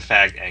were in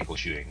fact angle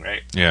shooting,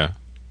 right? Yeah.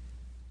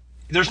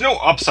 There's no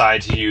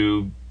upside to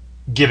you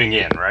giving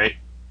in, right?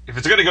 If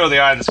it's going to go to the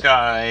eye in the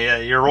sky,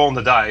 you're rolling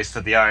the dice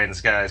that the eye in the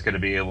sky is going to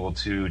be able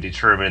to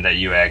determine that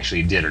you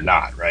actually did or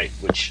not, right?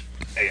 Which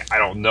I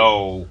don't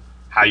know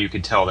how you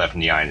could tell that from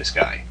the eye in the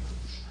sky.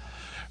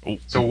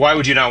 So why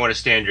would you not want to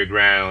stand your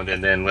ground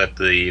and then let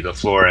the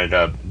floor end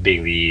up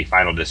being the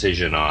final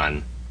decision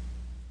on?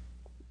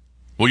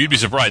 Well, you'd be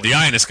surprised. The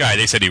eye in the sky,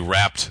 they said he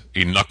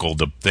knuckled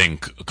the thing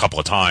a couple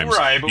of times.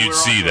 Right, but you'd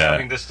see that.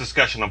 Having this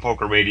discussion on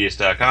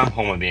PokerRadius.com,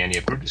 home of the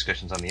Anti-Approved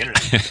discussions on the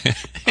internet,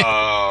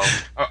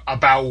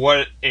 about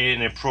what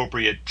an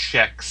appropriate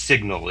check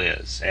signal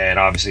is. And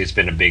obviously it's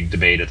been a big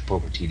debate at the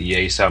Poker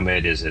TDA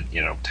Summit. Is it,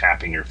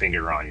 tapping your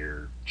finger on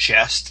your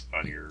chest,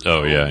 on your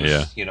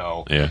nose,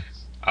 Yeah.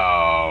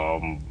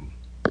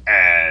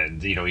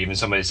 And, even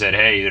somebody said,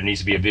 hey, there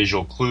needs to be a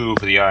visual clue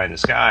for the eye in the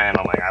sky. And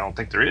I'm like, I don't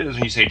think there is.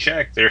 When you say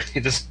check, there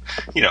just,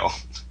 there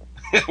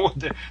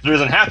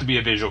doesn't have to be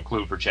a visual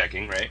clue for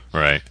checking, right?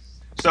 Right.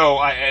 So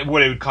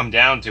what it would come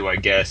down to, I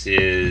guess,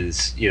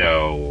 is,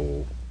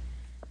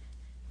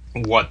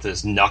 what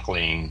this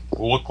knuckling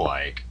look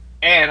like.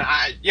 And,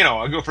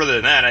 I'll go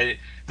further than that.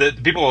 The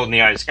people in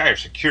the eye in the sky are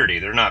security.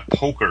 They're not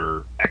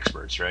poker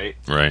experts, right?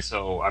 Right.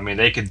 So,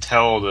 they could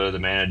tell the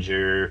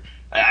manager...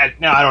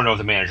 Now, I don't know if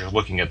the manager's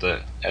looking at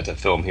the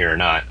film here or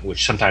not,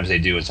 which sometimes they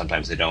do and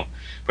sometimes they don't.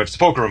 But if it's the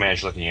poker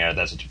manager looking at it,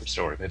 that's a different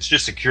story. If it's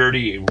just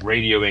security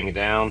radioing it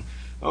down,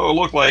 it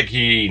looked like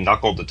he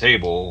knuckled the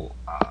table,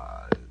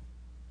 but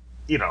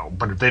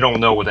if they don't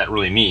know what that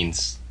really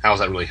means, how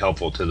is that really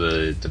helpful to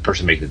the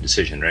person making the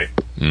decision, right?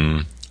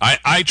 Mm.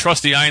 I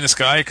trust the eye in the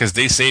sky because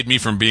they saved me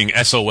from being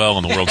SOL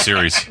in the World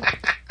Series.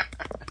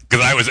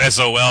 Because I was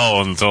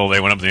SOL until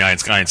they went up to the eye in the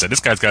sky and said, this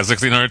guy's got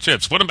 1,600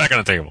 chips. Put him back on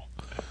the table.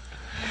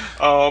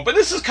 But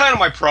this is kind of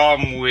my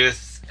problem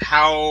with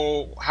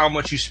how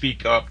much you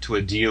speak up to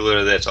a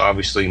dealer that's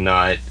obviously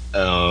not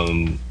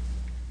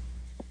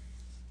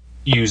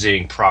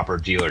using proper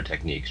dealer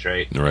techniques,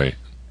 right? Right.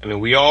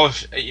 We all,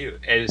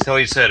 as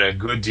Elliot said, a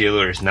good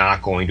dealer is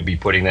not going to be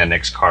putting that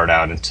next card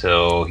out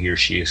until he or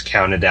she has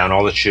counted down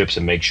all the chips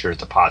and make sure that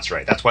the pot's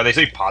right. That's why they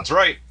say pot's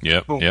right.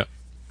 Yep. Boom. Yep.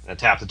 And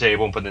tap the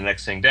table and put the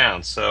next thing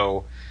down.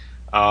 So,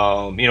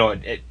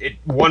 at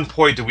one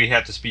point do we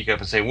have to speak up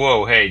and say,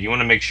 whoa, hey, do you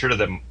want to make sure that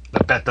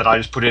the bet that I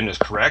just put in is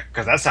correct?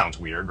 Because that sounds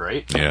weird,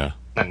 right? Yeah.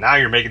 And now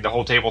you're making the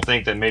whole table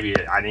think that maybe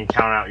I didn't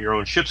count out your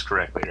own chips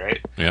correctly,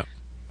 right? Yeah.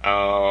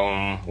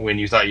 When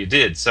you thought you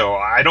did. So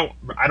I don't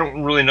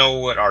really know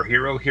what our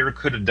hero here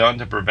could have done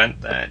to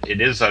prevent that. It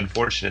is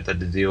unfortunate that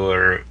the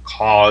dealer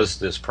caused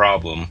this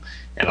problem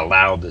and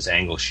allowed this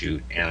angle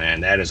shoot,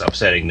 and that is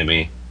upsetting to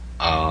me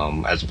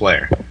as a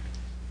player.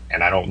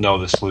 And I don't know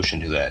the solution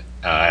to that.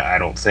 I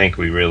don't think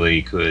we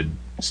really could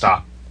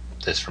stop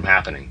this from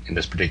happening in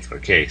this particular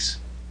case.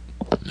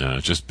 No,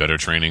 it's just better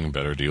training,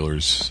 better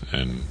dealers,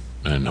 and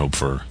hope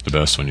for the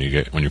best when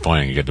you're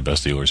playing. You get the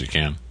best dealers you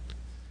can.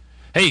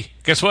 Hey,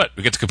 guess what?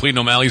 We get to complete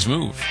O'Malley's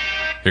move.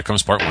 Here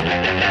comes part one.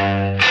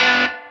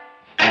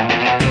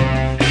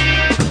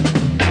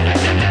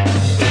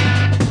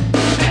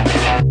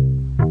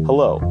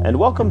 Hello, and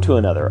welcome to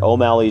another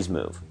O'Malley's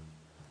Move.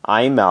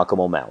 I'm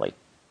Malcolm O'Malley.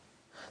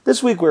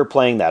 This week we're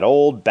playing that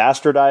old,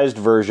 bastardized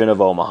version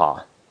of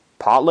Omaha.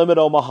 Pot Limit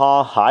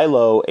Omaha,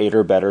 high-low, 8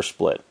 or better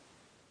split.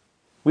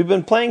 We've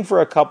been playing for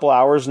a couple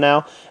hours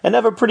now, and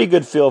have a pretty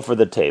good feel for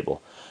the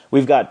table.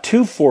 We've got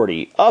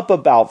 240, up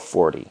about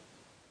 40.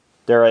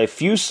 There are a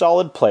few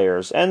solid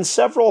players, and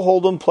several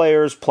Hold'em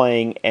players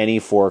playing any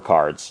 4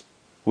 cards.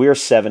 We are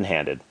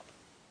 7-handed.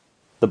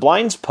 The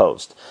blinds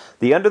post,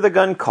 the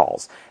under-the-gun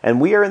calls,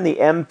 and we are in the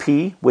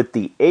MP with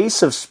the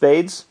Ace of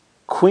Spades,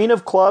 Queen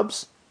of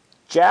Clubs,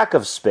 Jack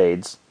of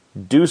Spades,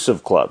 Deuce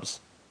of Clubs.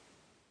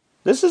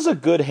 This is a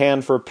good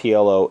hand for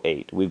PLO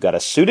 8. We've got a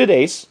suited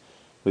ace,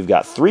 we've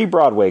got 3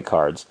 Broadway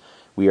cards,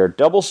 we are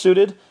double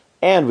suited,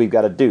 and we've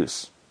got a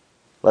deuce.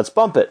 Let's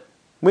bump it.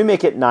 We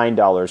make it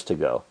 $9 to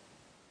go.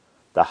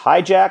 The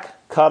hijack,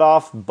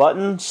 cutoff,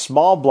 button,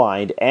 small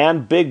blind,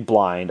 and big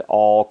blind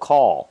all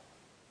call.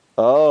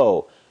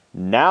 Oh,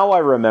 now I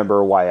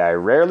remember why I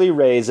rarely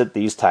raise at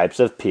these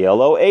types of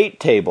PLO 8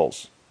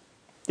 tables.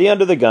 The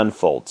under the gun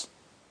folds.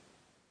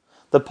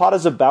 The pot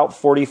is about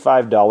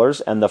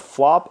 $45, and the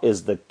flop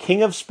is the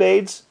King of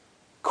Spades,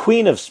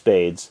 Queen of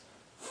Spades,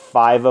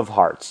 5 of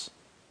Hearts.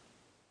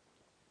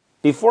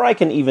 Before I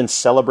can even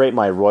celebrate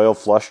my royal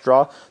flush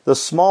draw, the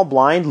small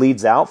blind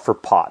leads out for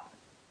pot.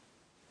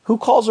 Who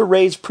calls a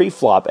raise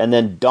pre-flop and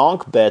then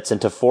donk bets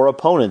into 4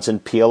 opponents in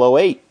PLO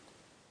 8?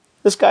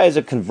 This guy is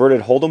a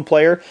converted Hold'em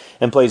player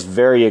and plays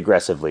very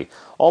aggressively,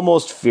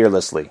 almost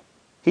fearlessly.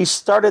 He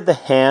started the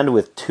hand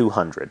with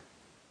 200.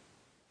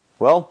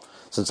 Well,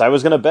 since I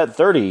was going to bet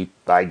 30,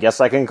 I guess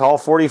I can call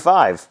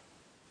 45.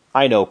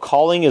 I know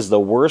calling is the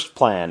worst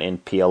plan in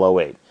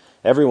PL08.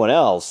 Everyone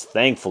else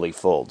thankfully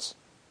folds.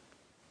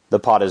 The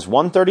pot is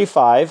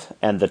 135,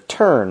 and the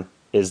turn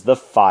is the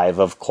 5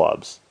 of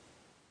clubs.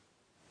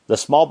 The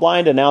small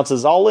blind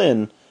announces all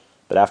in,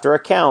 but after a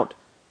count,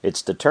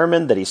 it's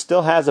determined that he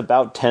still has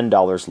about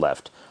 $10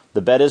 left.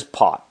 The bet is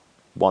pot,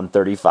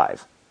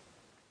 135.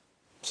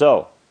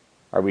 So,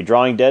 are we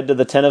drawing dead to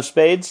the 10 of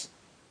spades?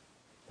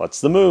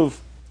 What's the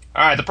move?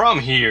 Alright, the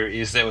problem here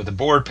is that with the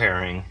board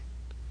pairing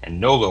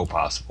and no low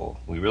possible,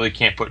 we really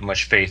can't put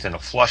much faith in a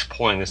flush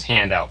pulling this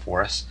hand out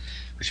for us,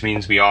 which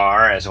means we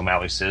are, as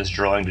O'Malley says,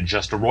 drawing to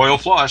just a royal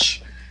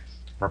flush.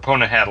 Our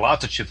opponent had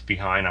lots of chips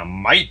behind. I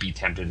might be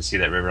tempted to see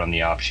that river on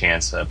the off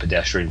chance a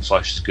pedestrian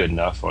flush is good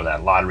enough, or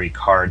that lottery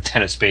card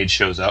 10 of spades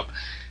shows up.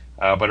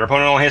 But our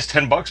opponent only has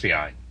 $10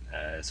 behind.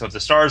 So if the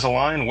stars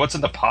align, what's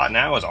in the pot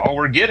now is all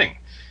we're getting.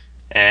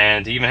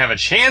 And to even have a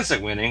chance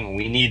at winning,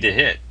 we need to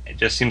hit. It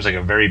just seems like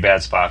a very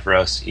bad spot for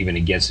us, even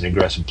against an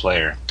aggressive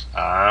player.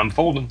 I'm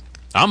folding.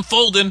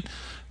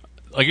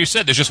 Like you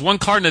said, there's just one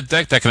card in the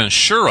deck that can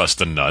ensure us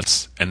the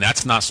nuts, and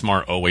that's not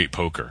smart 08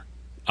 poker.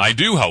 I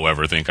do,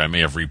 however, think I may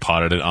have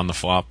repotted it on the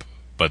flop,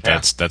 but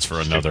that's for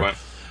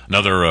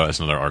another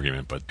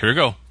argument. But here we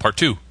go, part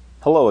 2.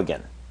 Hello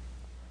again.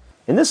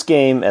 In this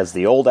game, as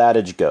the old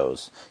adage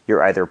goes,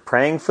 you're either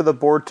praying for the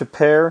board to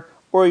pair,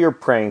 or you're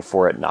praying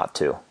for it not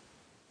to.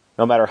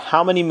 No matter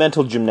how many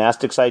mental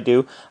gymnastics I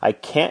do, I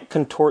can't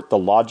contort the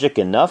logic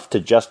enough to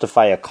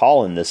justify a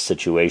call in this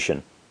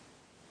situation.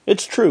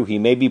 It's true he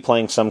may be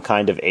playing some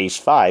kind of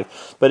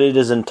ace-5, but it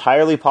is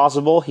entirely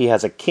possible he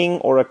has a king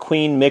or a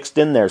queen mixed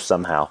in there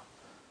somehow.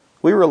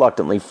 We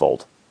reluctantly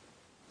fold.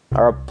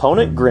 Our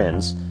opponent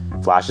grins,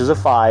 flashes a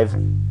 5,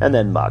 and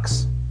then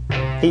mucks.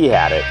 He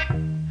had it.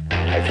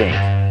 I think.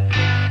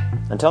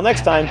 Until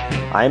next time,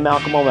 I'm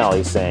Malcolm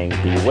O'Malley saying,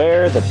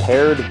 beware the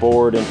paired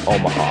board in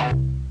Omaha.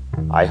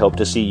 I hope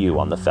to see you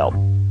on the felt.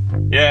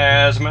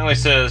 Yeah, as O'Malley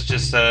says,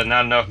 just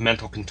not enough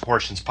mental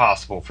contortions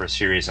possible for a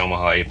serious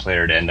Omaha A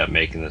player to end up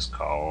making this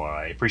call.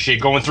 I appreciate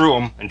going through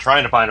them and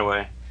trying to find a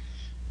way.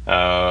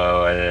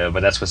 But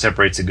that's what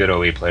separates the good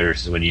OA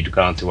players, is when you've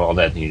gone through all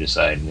that and you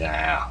decide,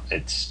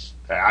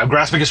 I'm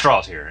grasping at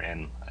straws here,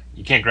 and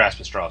you can't grasp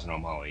at straws in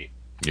Omaha 8.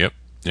 Yep,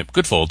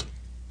 good fold.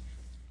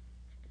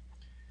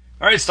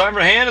 All right, it's time for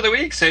Hand of the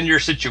Week. Send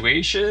your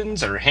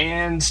situations or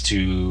hands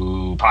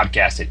to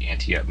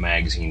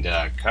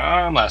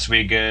podcast@anteupmagazine.com. Last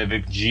week,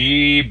 Vic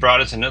G brought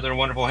us another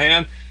wonderful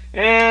hand,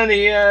 and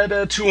he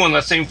had 2 on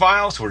that same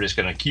file, so we're just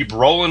going to keep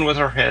rolling with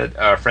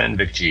our friend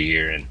Vic G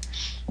here. And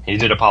he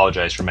did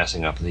apologize for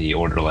messing up the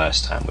order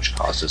last time, which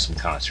caused us some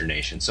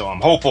consternation. So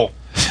I'm hopeful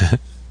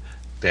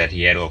that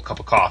he had a little cup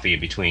of coffee in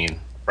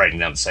between writing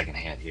down the second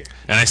hand here.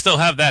 And I still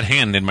have that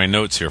hand in my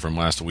notes here from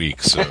last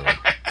week, so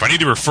if I need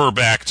to refer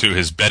back to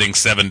his betting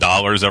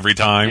 $7 every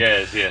time,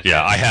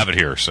 yeah, I have it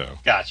here. So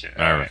gotcha.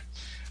 All right.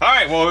 All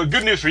right. Well,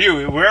 good news for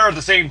you. We're at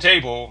the same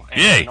table,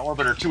 and Yay. an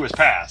Orbiter 2 has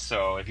passed.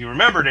 So if you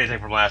remembered anything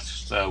from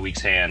last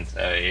week's hand,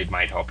 it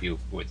might help you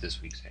with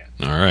this week's hand.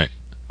 All right.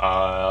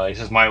 He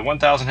says, my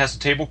 1,000 has the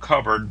table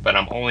covered, but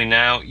I'm only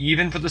now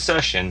even for the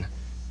session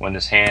when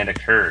this hand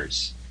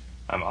occurs.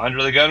 I'm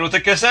under the gun with the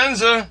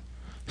Cosenza.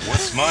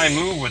 What's my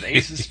move with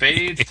ace of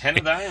spades, 10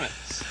 of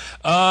diamonds?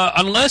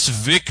 Unless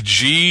Vic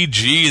G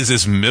is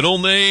his middle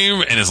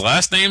name and his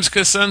last name's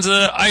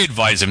Cosenza, I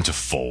advise him to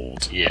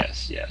fold.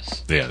 Yes.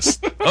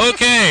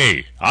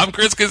 Okay, I'm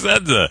Chris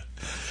Cosenza.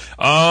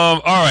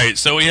 All right,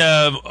 so we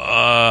have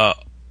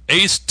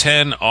ace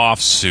 10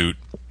 offsuit.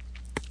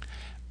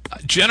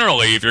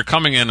 Generally, if you're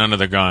coming in under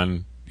the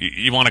gun,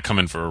 you want to come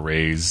in for a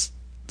raise.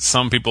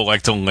 Some people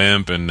like to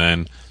limp, and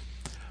then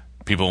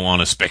people want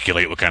to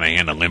speculate what kind of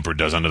hand a limper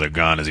does under the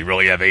gun. Does he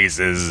really have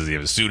aces? Does he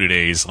have a suited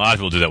ace? A lot of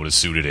people do that with a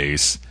suited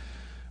ace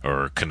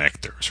or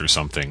connectors or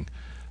something.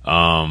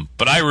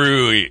 But I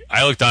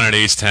looked down at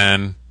ace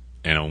 10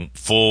 in a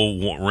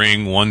full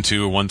ring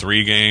 1-2 or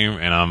 1-3 game,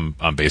 and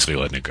I'm basically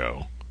letting it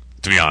go.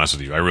 To be honest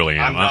with you, I really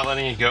am. I'm not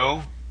letting it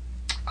go.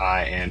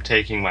 I am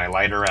taking my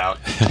lighter out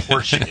and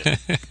torching it.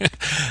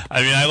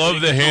 I mean, I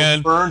love the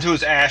hand. Burn to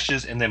his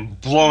ashes and then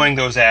blowing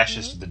those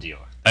ashes to the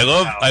dealer. I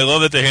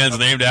love that the hand's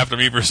named after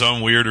me for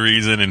some weird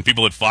reason, and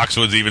people at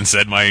Foxwoods even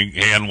said my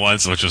hand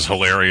once, which was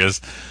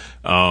hilarious.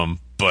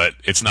 But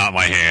it's not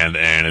my hand,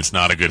 and it's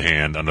not a good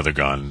hand under the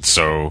gun.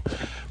 So,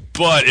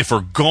 but if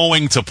we're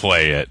going to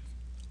play it,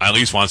 I at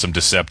least want some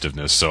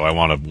deceptiveness, so I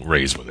want to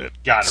raise with it.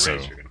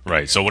 Raise.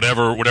 Right. So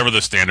whatever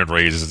the standard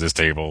raise is at this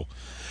table,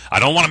 I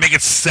don't want to make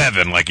it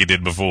 7 like you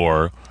did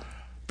before,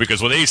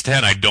 because with ace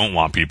 10, I don't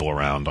want people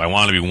around. I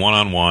want to be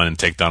one-on-one and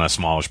take down a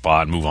smallish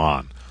pot and move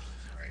on.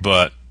 Right.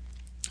 But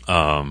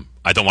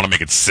I don't want to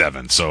make it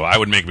 7, so I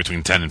would make it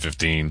between 10 and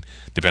 15,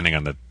 depending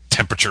on the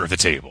temperature of the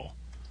table.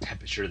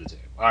 Temperature of the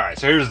table. All right,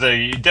 so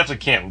you definitely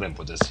can't limp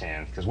with this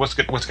hand, because what's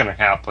going to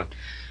happen?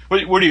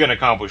 what are you going to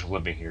accomplish with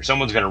limping here?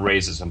 Someone's going to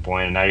raise at some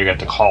point, and now you're going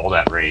to have to call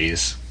that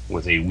raise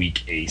with a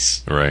weak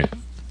ace. Right.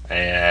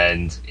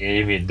 And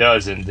if it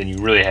doesn't, then you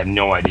really have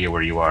no idea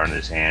where you are in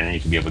this hand, and you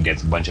can be up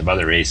against a bunch of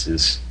other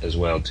aces as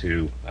well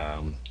too.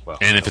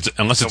 And if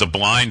unless it's a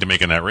blind to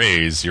making that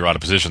raise, you're out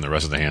of position the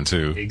rest of the hand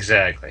too.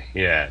 Exactly.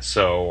 Yeah.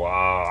 So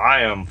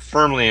I am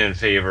firmly in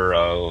favor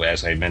of,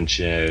 as I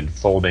mentioned,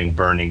 folding,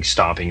 burning,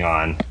 stomping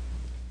on,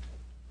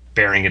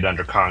 burying it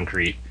under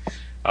concrete.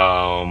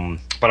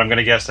 But I'm going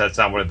to guess that's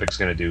not what Vic's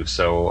going to do.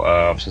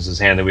 So since it's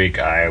hand of the week,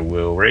 I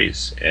will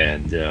raise,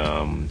 and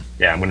I'm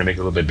going to make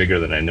it a little bit bigger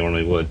than I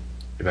normally would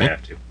if I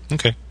have to.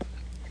 Okay.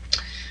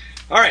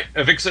 All right.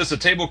 Vic says the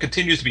table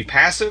continues to be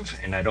passive,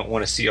 and I don't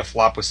want to see a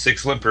flop with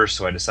 6 limpers,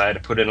 so I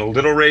decided to put in a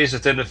little raise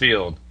at the end of the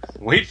field.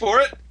 Wait for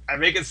it. I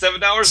make it $7 to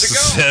go.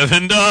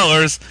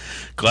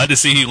 $7. Glad to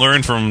see he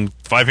learned from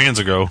 5 hands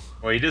ago.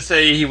 Well, he did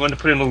say he wanted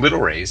to put in a little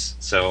raise,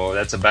 so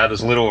that's about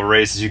as little a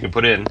raise as you can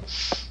put in.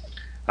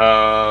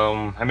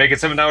 I make it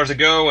 $7 to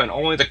go, and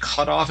only the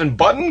cutoff and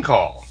button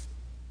call.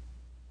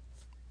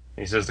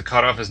 He says the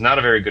cutoff is not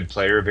a very good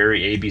player,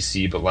 very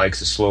ABC, but likes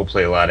to slow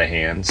play a lot of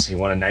hands. He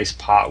won a nice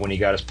pot when he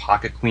got his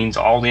pocket queens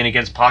all in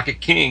against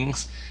pocket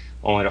kings,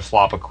 only to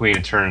flop a queen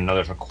and turn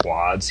another for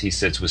quads. He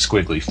sits with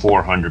squiggly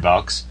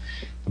 $400.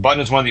 The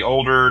button is one of the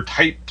older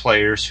type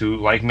players who,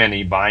 like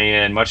many, buy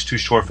in much too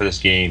short for this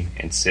game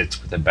and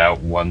sits with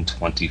about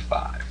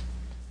 125.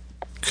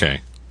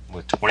 Okay.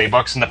 With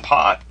 $20 in the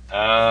pot,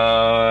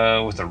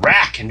 with a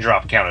rack and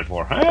drop accounted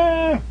for.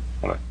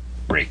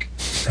 Break.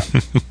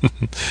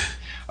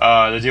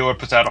 The dealer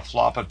puts out a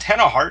flop of 10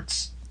 of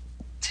hearts,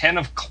 10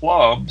 of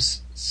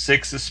clubs,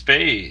 6 of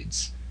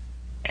spades.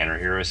 And our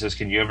hero says,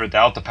 can you ever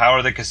doubt the power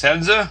of the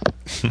Cosenza?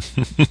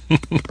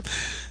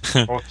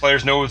 Both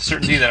players know with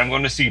certainty that I'm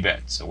going to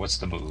c-bet, so what's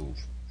the move?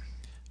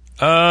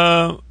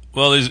 Well,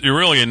 you're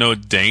really in no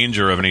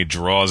danger of any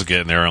draws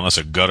getting there unless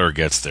a gutter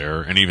gets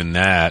there, and even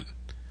that,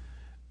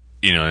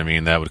 you know what I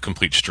mean, that would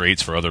complete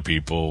straights for other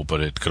people,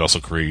 but it could also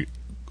create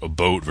a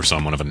boat for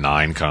someone if a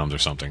 9 comes or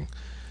something.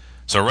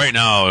 So right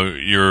now,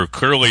 you're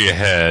clearly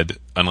ahead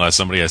unless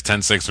somebody has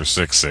 10-6 or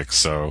 6-6,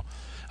 so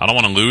I don't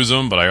want to lose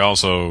them, but I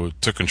also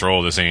took control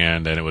of this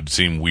hand, and it would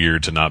seem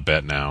weird to not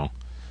bet now.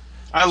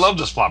 I love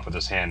this flop with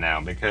this hand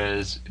now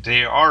because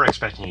they are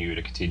expecting you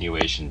to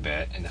continuation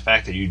bet, and the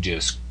fact that you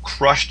just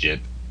crushed it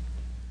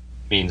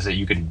means that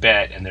you can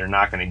bet, and they're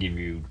not going to give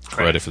you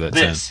credit for that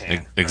this 10.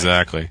 hand.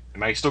 Exactly. Right? They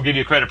might still give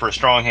you credit for a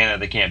strong hand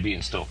that they can't beat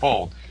and still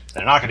fold.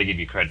 They're not going to give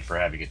you credit for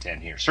having a 10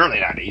 here.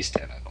 Certainly not ace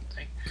 10, I don't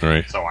think.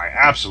 Right. So I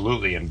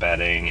absolutely am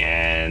betting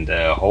and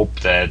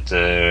hope that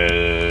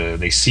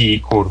they see,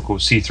 quote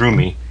unquote, see through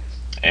me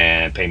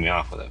and pay me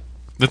off with it.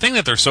 The thing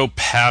that they're so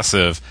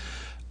passive,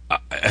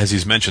 as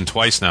he's mentioned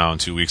twice now in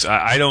 2 weeks,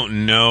 I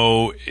don't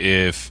know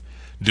if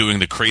doing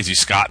the crazy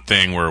Scott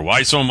thing where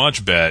why so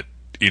much bet,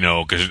 you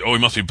know, because he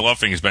must be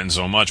bluffing, he's betting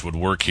so much, would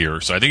work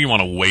here. So I think you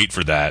want to wait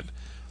for that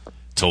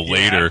till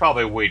later. I'd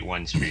probably wait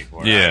 1 street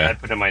for it. Yeah. I'd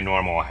put in my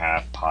normal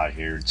half pot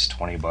here. It's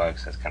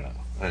 $20. That's kind of,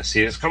 let's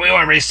see, it's coming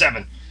on, raise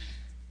 7.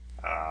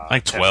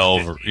 Like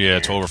 12 or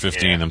 12 or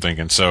 15, yeah. I'm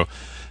thinking. So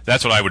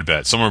that's what I would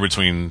bet, somewhere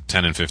between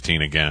 10 and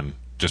 15 again,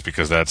 just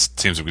because that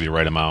seems to be the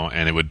right amount,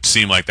 and it would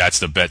seem like that's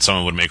the bet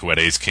someone would make who had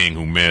ace king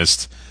who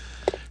missed,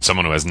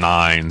 someone who has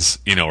 9s,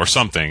 you know, or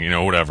something, you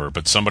know, whatever.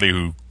 But somebody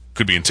who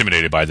could be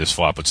intimidated by this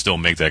flop would still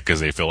make that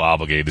because they feel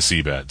obligated to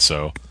c-bet.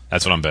 So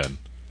that's what I'm betting.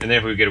 And then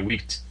if we get a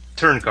weak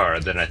turn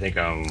card, then I think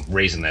I'm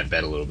raising that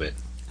bet a little bit.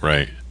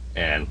 Right.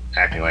 And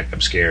acting like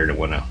I'm scared and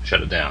want to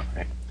shut it down.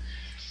 Right.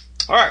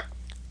 All right.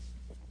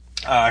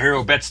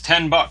 Hero bets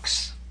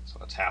 $10, so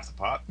that's half the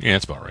pot. Yeah,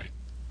 that's about right.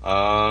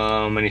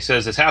 And he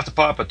says it's half the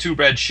pot, but 2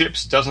 red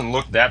chips doesn't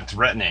look that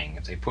threatening.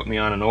 If they put me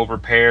on an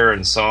overpair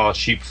and saw a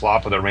cheap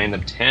flop with a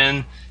random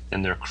 10,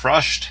 then they're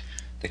crushed.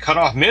 The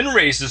cutoff min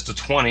raises to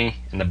 20,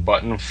 and the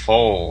button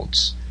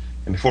folds.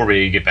 And before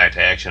we get back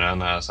to action on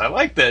this, I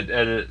like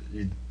that.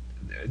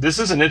 This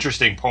is an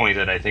interesting point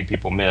that I think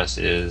people miss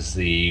is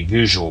the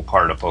visual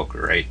part of poker,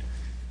 right?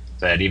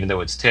 That even though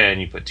it's 10,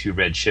 you put 2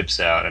 red chips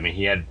out. I mean,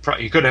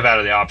 he could have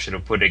had the option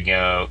of putting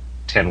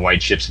 10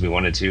 white chips if he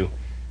wanted to,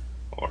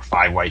 or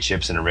 5 white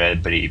chips and a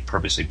red, but he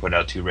purposely put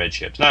out 2 red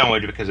chips. Not only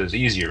because it was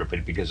easier,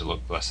 but because it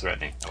looked less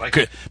threatening. I like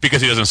it.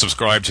 Because he doesn't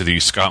subscribe to the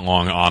Scott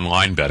Long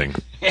online betting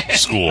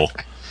school.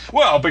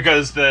 Well,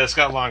 because the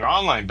Scott Long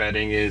online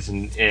betting is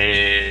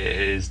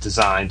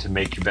designed to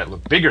make your bet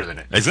look bigger than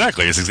it.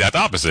 Exactly, it's the exact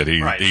opposite. He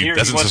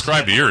doesn't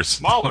subscribe to yours.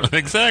 Smaller.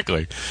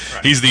 Exactly.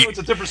 Right. It's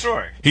a different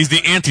story. He's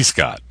the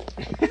anti-Scott.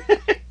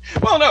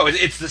 Well, no,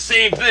 it's the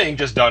same thing,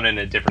 just done in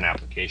a different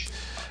application.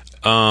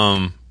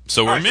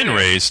 So we're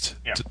min-raised.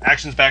 Yeah.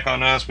 Action's back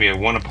on us. We have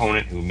one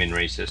opponent who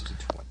min-raised us to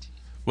 20.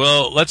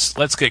 Well,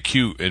 let's get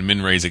cute and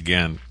min-raise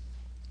again,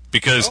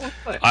 because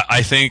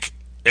I think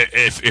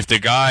if the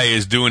guy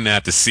is doing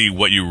that to see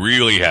what you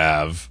really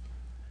have,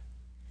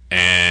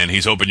 and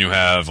he's hoping you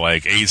have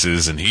like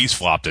aces and he's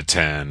flopped at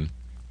 10,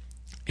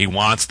 he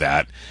wants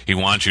that. He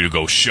wants you to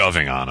go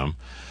shoving on him.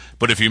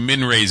 But if you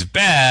min-raise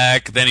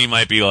back, then he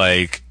might be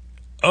like,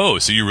 oh,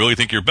 so you really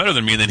think you're better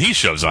than me, and then he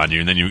shoves on you,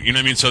 and then you know what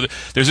I mean? So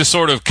there's this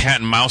sort of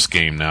cat and mouse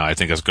game now, I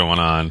think, that's going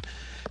on.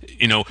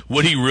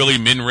 Would he really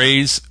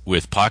min-raise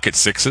with pocket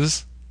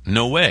sixes?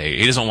 No way.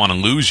 He doesn't want to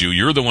lose you.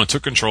 You're the one who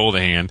took control of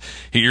the hand.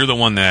 You're the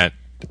one that,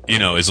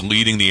 is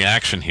leading the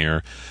action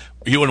here.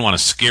 He wouldn't want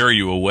to scare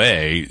you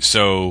away.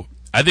 So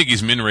I think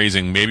he's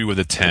min-raising maybe with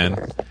a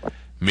 10,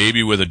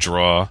 maybe with a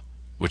draw,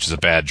 which is a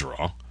bad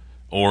draw,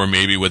 or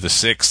maybe with a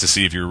 6 to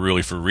see if you're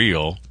really for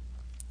real,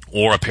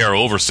 or a pair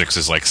over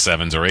 6s like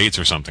 7s or 8s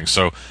or something.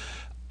 So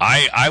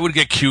I would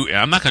get cute.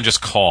 I'm not going to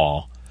just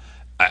call.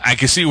 I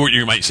can see what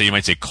you might say. You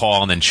might say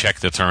call and then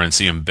check the turn and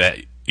see him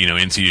bet,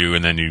 into you,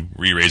 and then you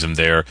re-raise him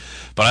there.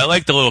 But I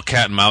like the little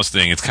cat and mouse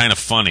thing. It's kind of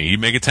funny. You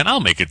make it 10, I'll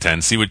make it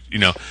 10. See what,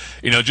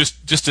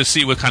 just to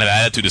see what kind of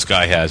attitude this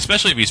guy has,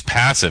 especially if he's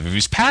passive. If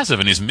he's passive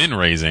and he's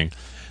min-raising,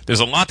 there's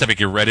a lot that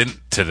get read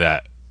into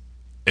that.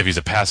 If he's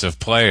a passive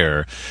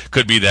player,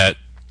 could be that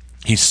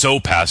he's so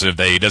passive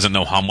that he doesn't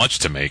know how much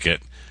to make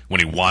it when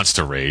he wants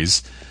to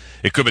raise.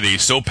 It could be that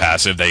he's so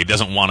passive that he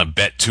doesn't want to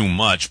bet too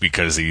much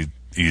because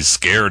he's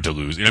scared to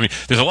lose.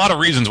 There's a lot of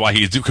reasons why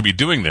he could be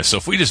doing this. So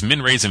if we just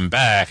min-raise him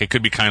back, it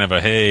could be kind of a,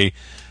 hey,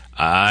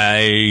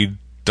 I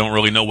don't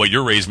really know what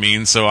your raise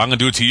means, so I'm going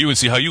to do it to you and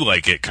see how you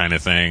like it kind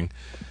of thing.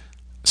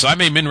 So I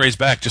may min-raise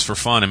back just for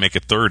fun and make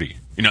it 30.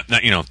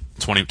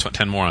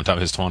 10 more on top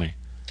of his 20.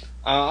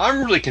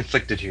 I'm really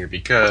conflicted here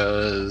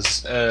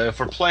because if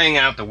we're playing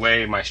out the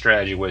way my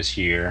strategy was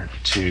here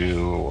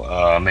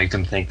to make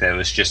them think that it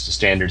was just a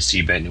standard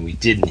C-bet and we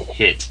didn't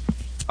hit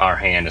our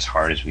hand as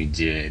hard as we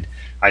did,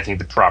 I think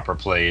the proper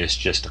play is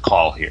just to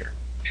call here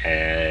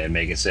and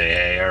make it say,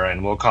 hey, all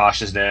right, we'll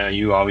cautious now.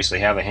 You obviously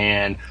have a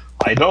hand.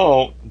 I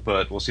don't,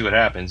 but we'll see what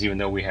happens, even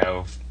though we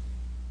have,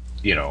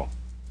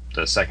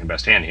 the second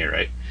best hand here,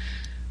 right?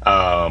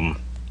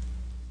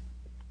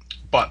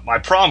 But my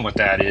problem with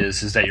that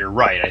is that you're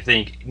right. I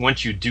think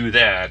once you do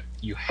that,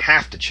 you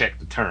have to check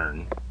the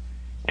turn.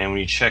 And when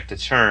you check the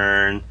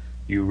turn,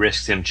 you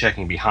risk him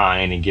checking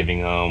behind and giving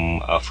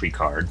him a free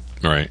card.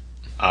 Right.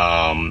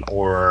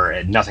 Or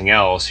at nothing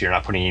else, you're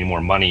not putting any more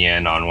money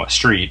in on what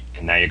street,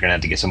 and now you're going to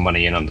have to get some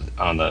money in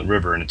on the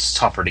river, and it's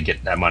tougher to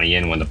get that money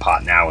in when the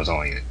pot now is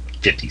only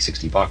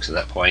 $50-$60 at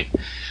that point.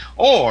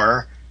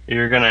 Or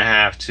you're going to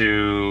have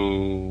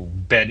to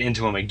bet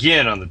into him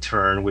again on the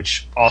turn,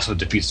 which also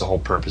defeats the whole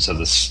purpose of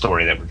the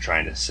story that we're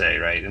trying to say,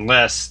 right?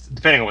 Unless,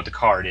 depending on what the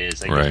card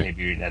is, I guess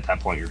maybe at that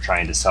point you're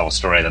trying to sell a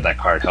story that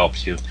card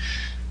helps you.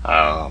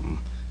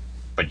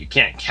 But you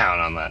can't count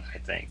on that, I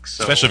think.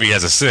 So, especially if he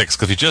has a 6,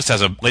 because if he just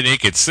has a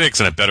naked 6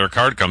 and a better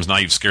card comes, now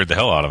you've scared the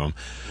hell out of him.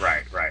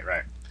 Right.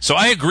 So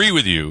I agree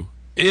with you.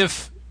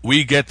 If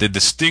we get the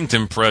distinct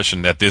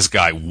impression that this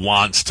guy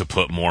wants to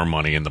put more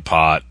money in the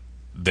pot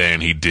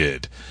than he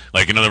did.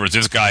 Like, in other words,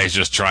 this guy is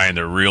just trying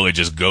to really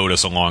just goad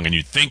us along, and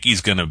you think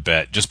he's going to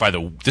bet just by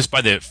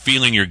the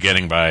feeling you're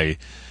getting by,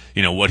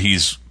 what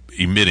he's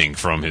emitting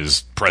from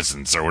his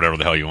presence or whatever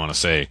the hell you want to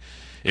say.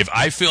 If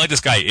I feel like this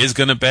guy is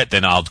going to bet,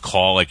 then I'll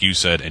call, like you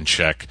said, and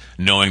check,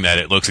 knowing that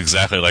it looks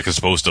exactly like it's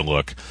supposed to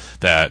look,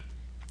 that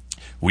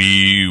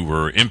we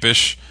were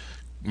impish,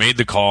 made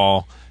the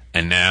call,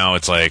 and now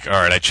it's like, all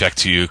right, I check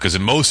to you, because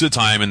most of the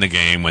time in the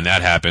game, when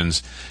that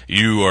happens,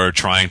 you are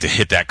trying to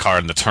hit that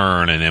card in the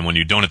turn, and then when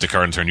you don't hit the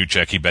card in the turn, you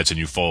check, he bets, and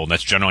you fold. And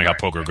that's generally how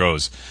poker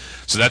goes.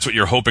 So that's what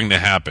you're hoping to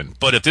happen.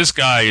 But if this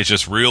guy is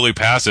just really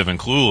passive and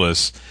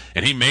clueless,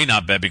 and he may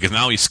not bet because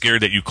now he's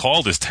scared that you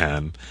called his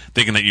 10,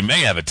 thinking that you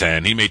may have a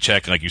 10, he may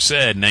check, like you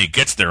said, and then he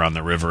gets there on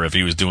the river if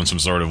he was doing some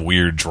sort of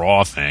weird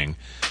draw thing.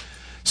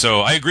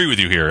 So I agree with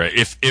you here.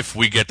 If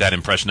we get that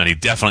impression that he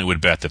definitely would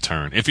bet the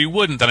turn. If he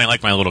wouldn't, then I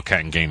like my little cat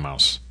and game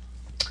mouse.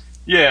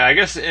 Yeah, I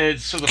guess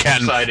it's so the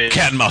flip side is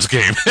cat and mouse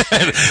game.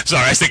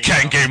 Sorry, I said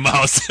cat and game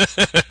mouse.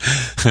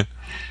 The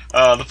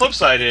flip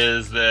side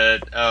is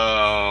that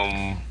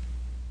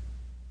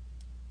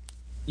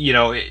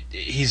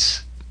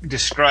he's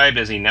described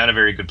as not a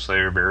very good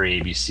player, very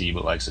ABC,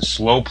 but likes to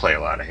slow play a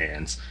lot of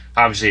hands.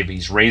 Obviously, if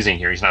he's raising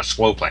here, he's not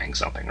slow playing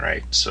something,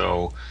 right?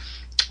 So.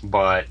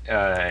 But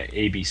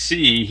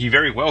ABC, he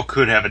very well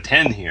could have a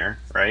 10 here,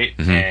 right?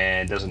 Mm-hmm.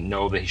 And doesn't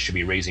know that he should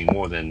be raising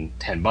more than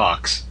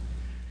 $10.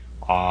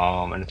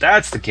 And if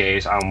that's the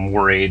case, I'm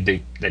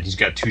worried that he's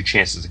got 2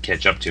 chances to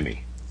catch up to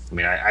me. I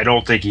mean, I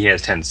don't think he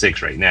has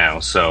 10-6 right now,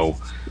 so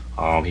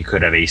he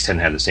could have ace-10,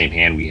 have the same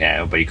hand we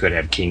have, but he could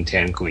have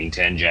king-10,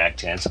 queen-10,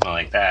 jack-10, something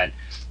like that.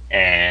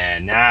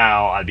 And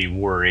now I'd be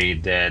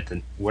worried that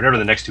whatever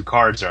the next 2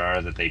 cards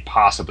are, that they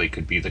possibly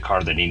could be the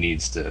card that he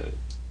needs to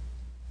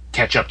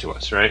catch up to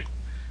us, right?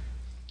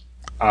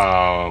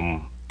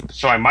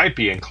 So I might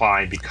be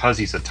inclined, because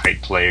he's a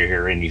tight player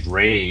here and he's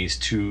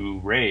raised, to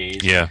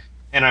raise. Yeah.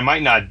 And I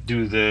might not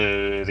do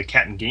the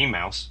cat and game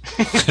mouse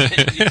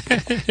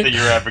that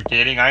you're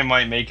advocating. I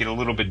might make it a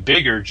little bit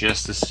bigger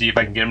just to see if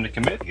I can get him to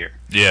commit here.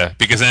 Yeah,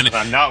 because then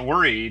I'm not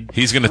worried.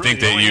 He's going to think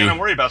that the only thing I'm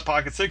worried about is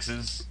pocket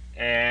 6s.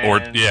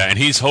 And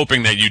he's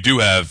hoping that you do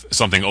have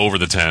something over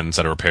the 10s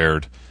that are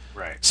paired.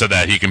 Right. So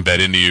that he can bet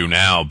into you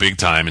now big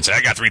time and say, I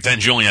got 3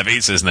 10s, you only have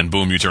aces, and then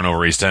boom, you turn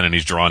over ace 10 and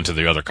he's drawn to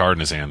the other card in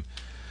his hand.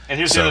 And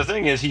here's the other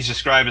thing: is he's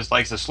described as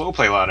likes to slow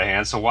play a lot of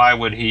hands. So why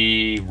would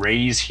he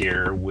raise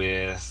here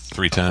with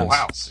 3 tens? Full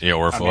house? Yeah,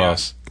 or a full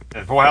house.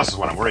 Full house is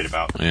what I'm worried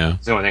about. Yeah,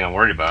 it's the only thing I'm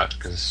worried about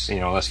because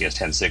unless he has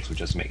 10-6, which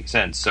doesn't make any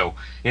sense. So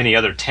any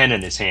other 10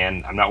 in his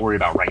hand, I'm not worried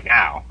about right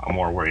now. I'm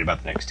more worried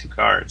about the next 2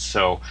 cards.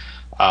 So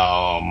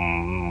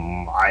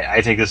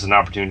I think this is an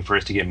opportunity for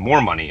us to get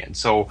more money in.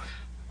 So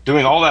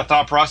doing all that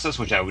thought process,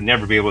 which I would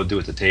never be able to do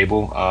at the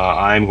table,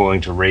 I'm going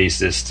to raise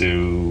this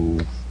to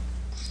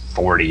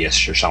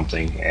 40-ish or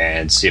something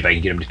and see if I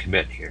can get him to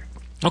commit here.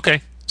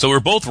 Okay. So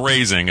we're both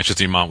raising. It's just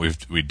the amount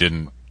we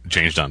didn't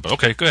change on. But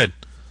okay, go ahead.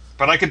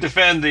 But I could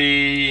defend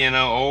the,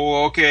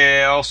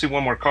 okay, I'll see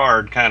one more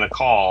card kind of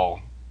call,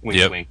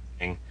 wink,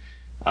 thing.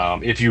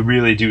 If you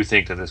really do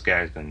think that this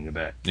guy is going to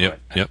bet. Yep.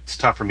 It's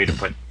tough for me to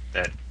put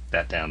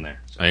that down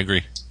there. So. I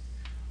agree.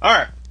 All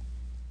right.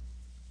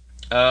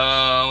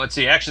 Let's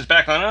see. Action's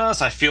back on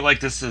us. I feel like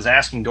this is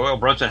asking Doyle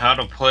Brunson how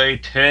to play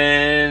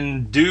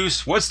 10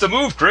 deuce. What's the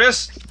move,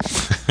 Chris?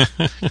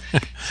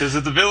 Says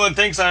if the villain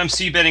thinks I'm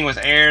c-betting with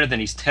air, then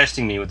he's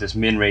testing me with this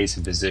min-raise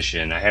in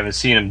position. I haven't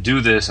seen him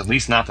do this, at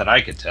least not that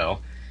I could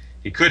tell.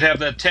 He could have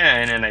that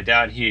 10, and I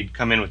doubt he'd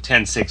come in with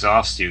 10-6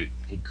 offsuit.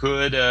 He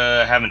could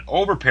have an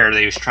overpair that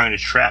he was trying to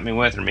trap me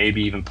with, or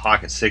maybe even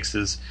pocket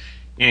sixes.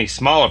 Any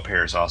smaller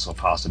pair is also a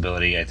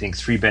possibility. I think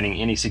 3-betting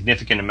any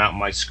significant amount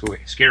might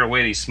scare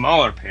away these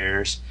smaller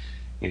pairs.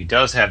 If he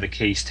does have the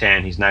case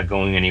 10, he's not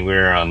going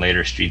anywhere on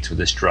later streets with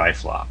this dry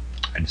flop.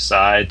 I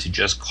decide to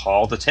just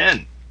call the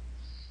 10.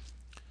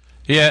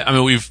 Yeah, I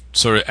mean, we've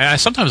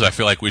sometimes I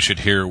feel like we should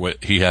hear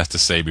what he has to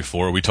say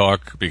before we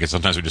talk, because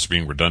sometimes we're just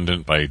being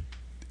redundant by,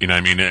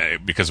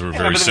 because we're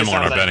very similar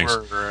in our betting.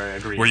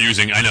 We're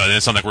using, I know,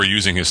 it's not like we're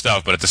using his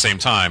stuff, but at the same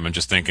time, I'm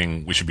just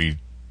thinking we should be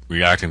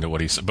reacting to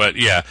what he said. But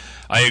yeah,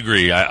 I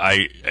agree.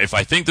 If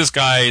I think this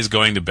guy is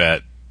going to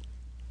bet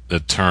the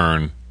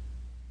turn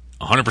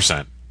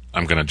 100%,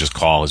 I'm going to just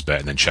call his bet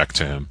and then check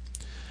to him,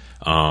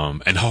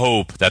 and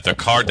hope that the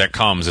card that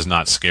comes is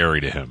not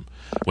scary to him,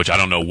 which I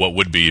don't know what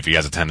would be if he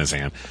has a 10 in his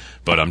hand,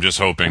 but I'm just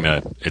hoping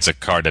that it's a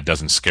card that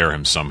doesn't scare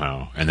him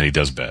somehow, and then he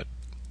does bet.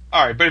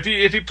 All right, but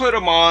if you put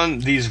him on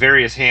these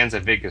various hands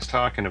that Vic is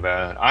talking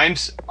about,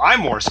 I'm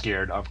more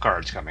scared of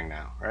cards coming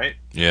now, right?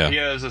 Yeah. He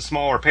has a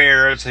smaller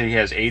pair, so he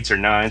has 8s or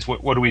 9s.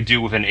 What do we do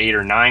with an 8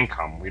 or 9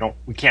 come? We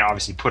can't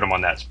obviously put him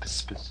on that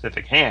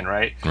specific hand,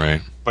 right?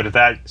 Right. But if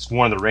that's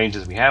one of the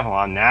ranges we have him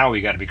on, now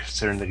we got to be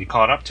considering that he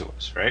caught up to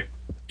us, right?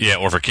 Yeah,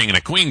 or if a king and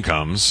a queen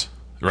comes,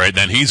 right,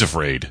 then he's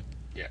afraid.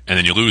 Yeah. And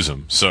then you lose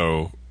him.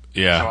 So,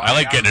 yeah, so I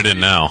like getting it in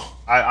now.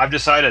 I've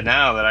decided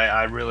now that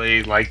I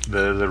really like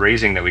the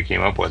raising that we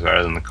came up with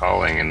rather than the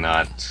calling and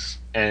not.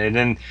 And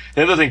then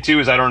the other thing, too,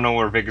 is I don't know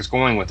where Vic is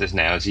going with this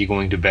now. Is he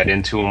going to bet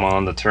into him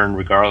on the turn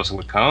regardless of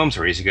what comes,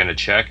 or is he going to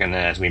check and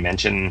then, as we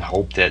mentioned,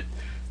 hope that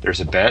there's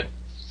a bet?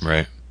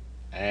 Right.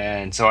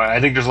 And so I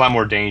think there's a lot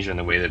more danger in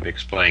the way that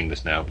Vic's playing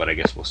this now, but I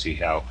guess we'll see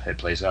how it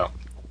plays out.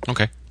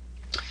 Okay.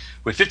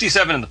 With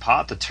 57 in the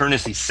pot, the turn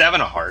is the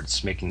 7 of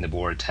hearts, making the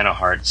board 10 of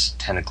hearts,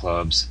 10 of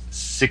clubs,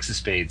 6 of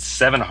spades,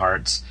 7 of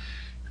hearts,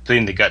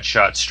 completing the gut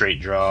shot, straight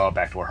draw,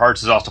 backdoor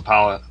hearts is also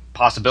a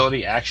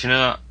possibility. Action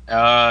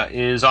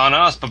is on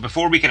us, but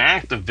before we can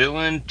act, the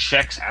villain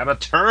checks out a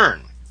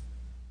turn.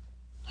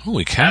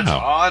 Holy cow. That's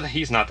odd.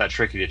 He's not that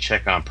tricky to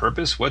check on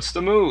purpose. What's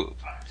the move?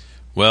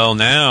 Well,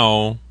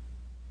 now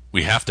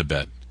we have to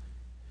bet,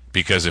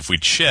 because if we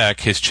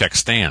check, his check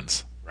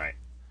stands.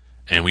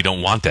 And we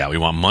don't want that. We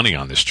want money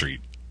on the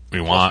street. We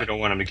don't want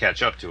him to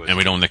catch up to it. And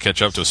we don't want to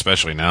catch up to,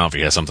 especially now if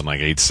he has something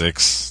like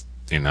 8-6,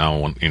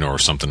 or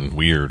something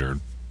weird, or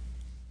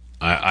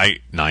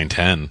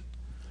 9-10.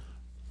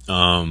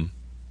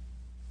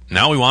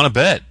 Now we want to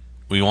bet.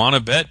 We want to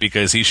bet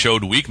because he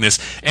showed weakness,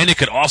 and it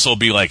could also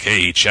be like, hey,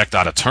 he checked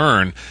out a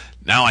turn.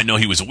 Now I know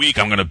he was weak.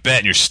 I'm going to bet,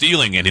 and you're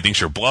stealing, and he thinks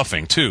you're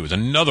bluffing too. It's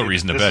another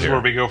reason to bet here. This is where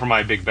we go for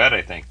my big bet,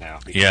 I think, now.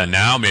 Yeah,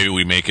 now maybe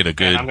we make it a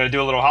good. And I'm going to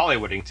do a little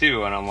Hollywooding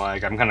too, and I'm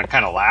going to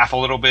kind of laugh a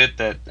little bit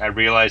that I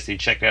realized he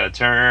checked out a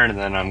turn, and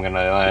then I'm going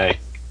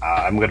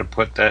to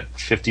put that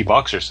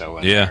 $50 or so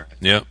in there.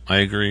 Yeah, I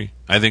agree.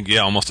 I think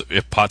almost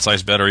if pot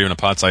size bet or even a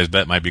pot size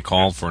bet might be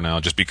called for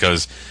now, just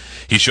because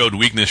he showed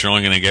weakness. You're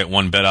only going to get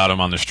one bet out of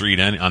him on the street,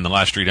 on the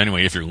last street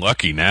anyway, if you're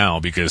lucky now,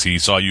 because he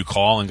saw you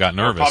call and got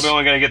nervous. We're probably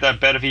only going to get that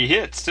bet if he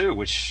hits too,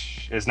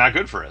 which is not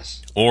good for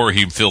us. Or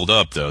he filled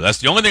up though. That's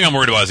the only thing I'm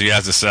worried about. Is he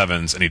has the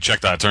 7s and he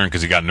checked out a turn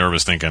because he got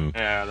nervous, thinking,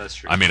 "Yeah, that's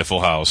true. I made a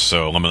full house,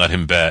 so let me let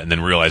him bet," and then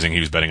realizing he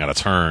was betting out a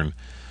turn.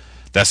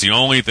 That's the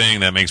only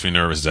thing that makes me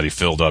nervous, is that he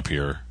filled up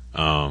here.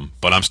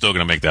 But I'm still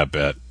going to make that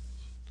bet.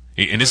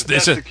 And if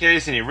that's the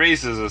case, and he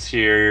raises us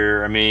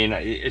here, I mean,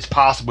 it's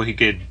possible he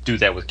could do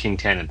that with King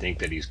 10 and think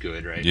that he's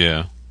good, right?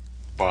 Yeah.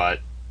 But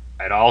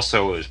it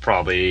also is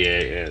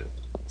probably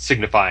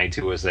signifying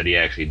to us that he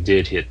actually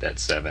did hit that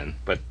 7.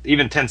 But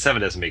even 10-7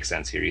 doesn't make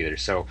sense here either.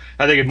 So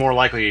I think it's more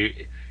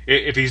likely,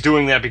 if he's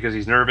doing that because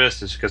he's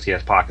nervous, it's because he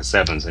has pocket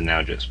 7s and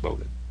now just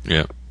voted.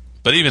 Yeah.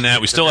 But even that,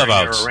 we still have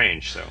outs.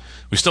 Range, so.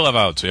 We still have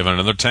outs. We have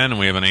another 10 and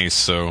we have an ace,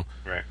 so.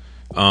 Right.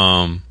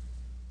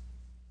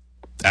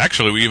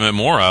 Actually, we even have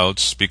more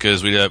outs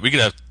because we could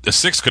have a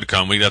 6 could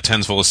come. We could have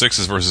 10s full of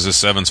 6s versus a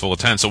 7s full of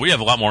 10s. So we have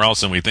a lot more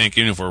outs than we think,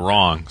 even if we're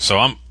wrong. So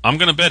I'm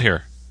going to bet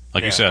here.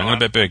 Like you said, I'm going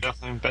to bet big.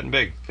 Definitely betting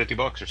big. $50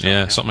 or something.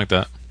 Yeah, something like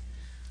that.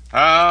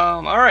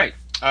 All right.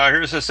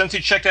 Here's a since he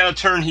checked out a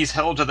turn, he's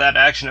held to that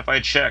action if I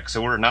check.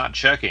 So we're not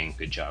checking.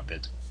 Good job,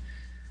 Bit.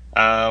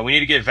 We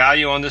need to get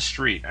value on this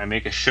street. I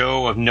make a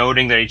show of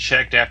noting that he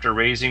checked after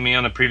raising me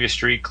on the previous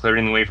street,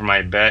 clearing the way for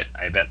my bet.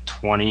 I bet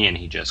 20, and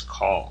he just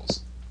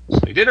calls. So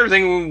he did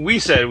everything we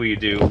said we'd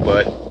do,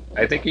 but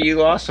I think he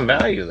lost some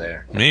value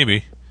there.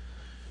 Maybe.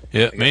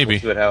 Yeah, maybe.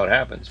 We'll see how it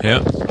happens.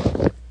 Yeah.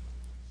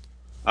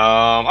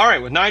 All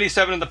right, with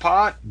 97 in the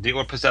pot,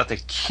 dealer puts out the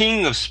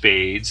king of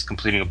spades,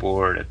 completing a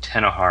board of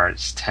 10 of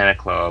hearts, 10 of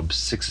clubs,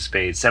 6 of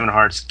spades, 7 of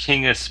hearts,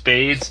 king of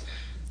spades.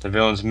 The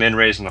villain's min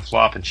raise on the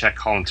flop and check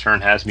call in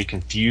turn has me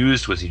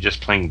confused. Was he just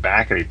playing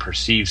back at a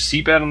perceived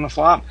c-bet on the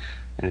flop?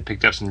 And he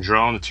picked up some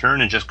draw on the turn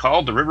and just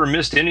called. The river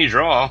missed any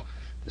draw.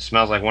 This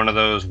smells like one of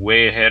those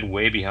way ahead,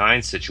 way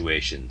behind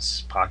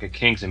situations. Pocket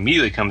kings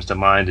immediately comes to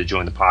mind to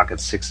join the pocket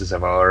sixes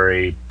I've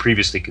already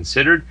previously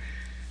considered.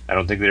 I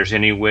don't think there's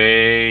any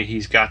way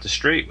he's got this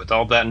straight. With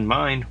all that in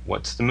mind,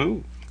 what's the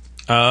move?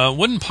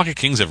 Wouldn't pocket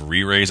kings have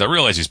re-raised? I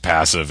realize he's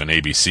passive in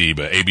ABC,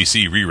 but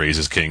ABC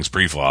re-raises kings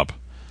pre-flop.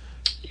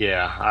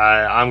 Yeah,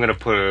 I'm going to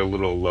put a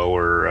little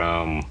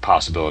lower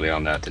possibility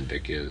on that than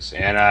Vic is.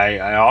 And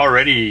I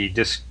already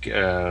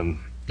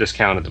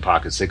discounted the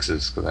pocket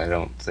sixes because I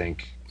don't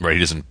think... Right, he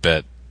doesn't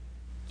bet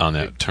on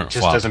that turn. It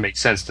just doesn't make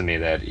sense to me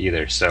that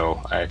either.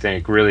 So I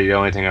think really the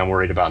only thing I'm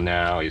worried about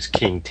now is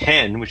King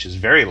 10, which is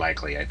very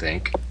likely, I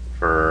think,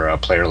 for a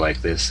player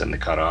like this in the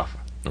cutoff.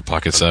 Or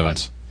pocket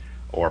sevens.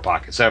 Or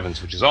pocket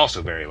sevens, which is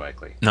also very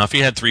likely. Now, if he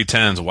had 3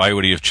 10s, why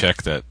would he have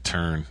checked that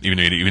turn? Even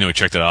though he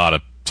checked it out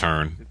of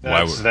turn.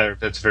 That's a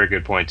very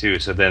good point, too.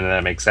 So then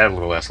that makes that a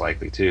little less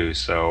likely, too.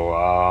 So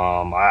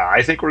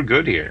I think we're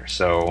good here.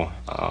 So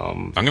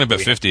I'm going to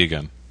bet 50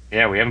 again.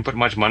 Yeah, we haven't put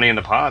much money in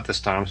the pot this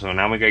time, so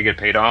now we got to get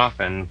paid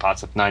off, and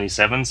pot's up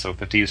 97, so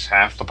 50 is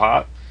half the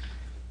pot.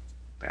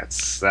 I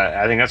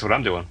think that's what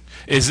I'm doing.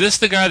 Is this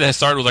the guy that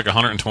started with like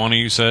 120,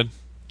 you said?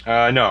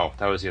 No,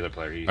 that was the other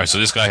player. All right, so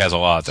this guy has a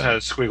lot then.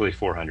 Has squiggly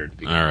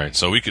 400. All right,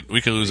 so we could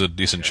lose a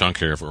decent chunk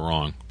here if we're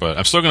wrong, but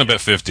I'm still going to bet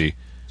 50.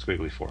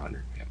 Squiggly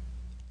 400, yeah.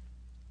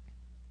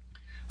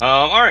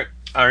 All right.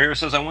 Here it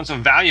says, I want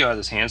some value out of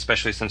his hand,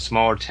 especially since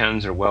smaller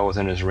 10s are well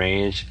within his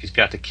range. If he's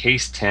got the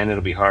case 10,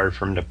 it'll be hard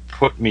for him to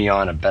put me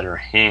on a better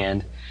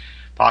hand.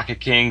 Pocket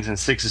kings and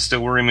 6s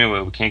still worry me,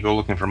 but we can't go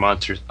looking for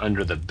monsters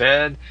under the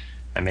bed.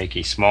 I make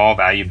a small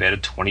value bet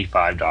of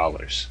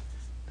 $25.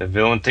 The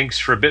villain thinks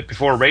for a bit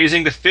before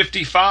raising to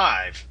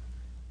 55.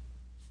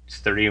 It's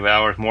 30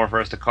 hours more for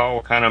us to call.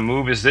 What kind of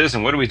move is this,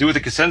 and what do we do with the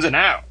Cosenza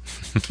now?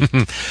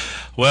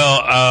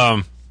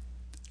 Well,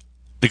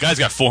 the guy's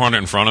got 400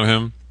 in front of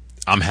him.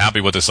 I'm happy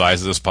with the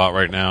size of this pot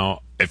right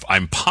now. If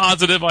I'm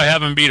positive I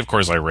haven't beat, of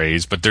course I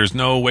raise, but there's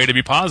no way to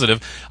be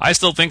positive. I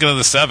still think of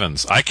the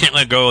 7s. I can't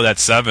let go of that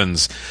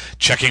 7s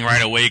checking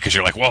right away because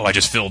you're like, well, I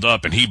just filled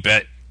up, and he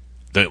bet.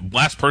 The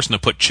last person to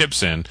put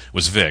chips in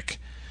was Vic.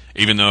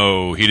 Even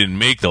though he didn't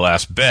make the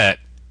last bet,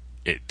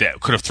 that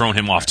could have thrown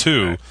him off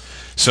too.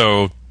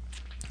 So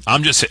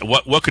I'm just,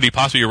 what could he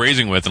possibly be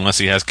raising with unless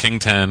he has King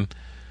 10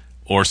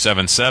 or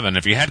 7-7?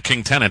 If he had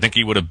King 10, I think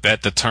he would have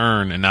bet the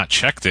turn and not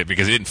checked it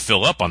because he didn't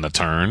fill up on the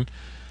turn.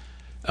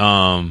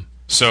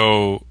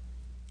 So,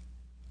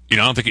 I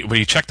don't think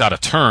he checked out a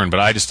turn, but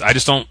I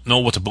just don't know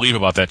what to believe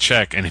about that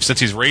check. And since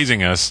he's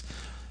raising us,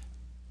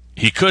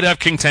 he could have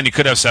King 10, he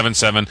could have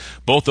 7-7.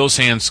 Both those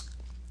hands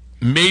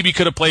maybe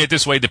could have played it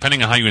this way,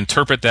 depending on how you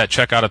interpret that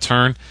check out of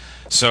turn.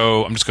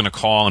 So I'm just going to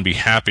call and be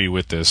happy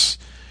with this,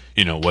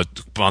 what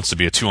wants to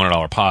be a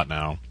 $200 pot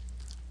now,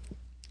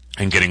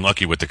 and getting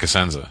lucky with the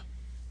Cosenza.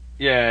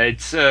 Yeah,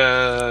 it's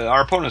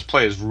our opponent's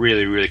play is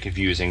really, really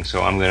confusing,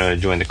 so I'm going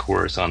to join the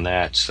chorus on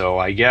that. So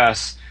I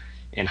guess,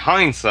 in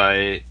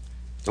hindsight,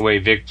 the way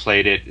Vic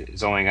played it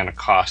is only going to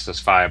cost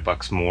us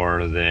 $5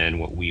 more than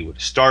what we would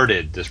have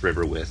started this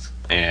river with,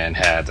 and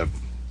had the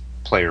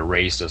player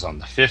raised us on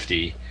the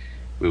 50,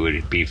 we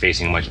would be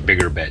facing a much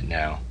bigger bet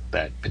now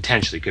that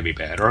potentially could be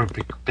bad or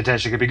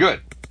potentially could be good.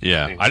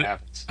 Yeah,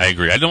 I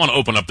agree. I don't want to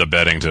open up the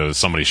betting to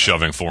somebody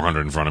shoving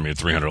 400 in front of me at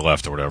 300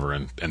 left or whatever,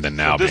 and then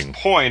now at this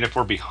point, if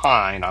we're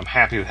behind, I'm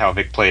happy with how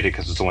Vic played it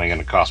because it's only going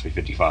to cost me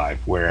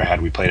 55. Where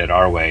had we played it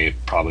our way, it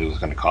probably was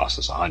going to cost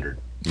us 100.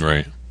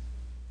 Right.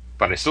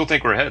 But I still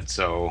think we're ahead.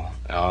 So,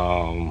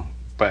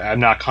 but I'm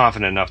not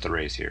confident enough to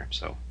raise here.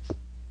 So.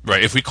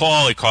 Right. If we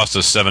call, it costs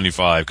us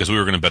 75 because we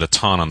were going to bet a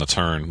ton on the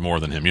turn more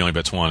than him. He only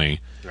bet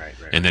 20. Right.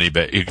 And then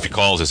if he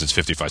calls us, it's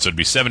 55. So it'd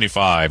be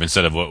 75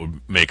 instead of what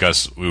would make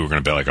us. We were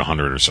going to bet like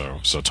 100 or so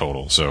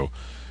total. So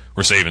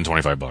we're saving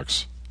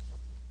 $25.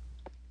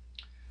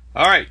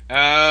 All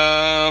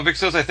right. Vic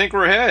says, I think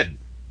we're ahead.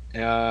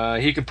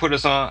 He could put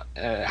us on.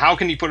 How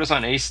can he put us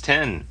on Ace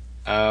 10?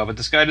 But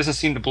this guy doesn't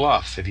seem to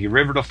bluff. If he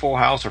rivered a full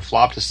house or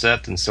flopped a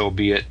set, then so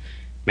be it.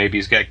 Maybe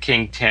he's got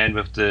King 10,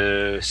 but if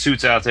the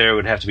suits out there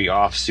would have to be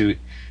offsuit.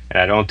 And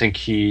I don't think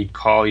he'd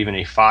call even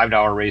a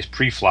 $5 raise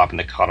pre-flop in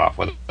the cutoff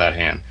with that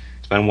hand.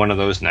 It's been one of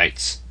those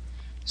nights.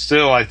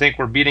 Still, I think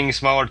we're beating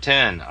smaller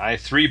 10. I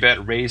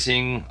 3-bet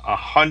raising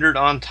 100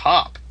 on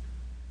top.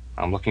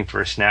 I'm looking for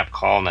a snap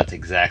call, and that's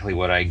exactly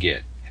what I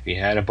get. If he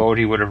had a boat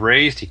he would have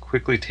raised, he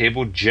quickly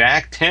tabled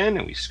Jack 10,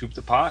 and we scooped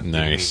the pot.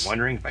 Nice. Me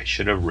wondering if I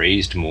should have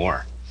raised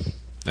more.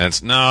 That's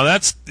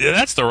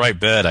the right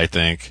bet, I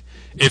think.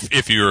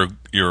 If you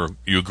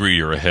agree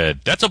you're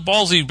ahead. That's a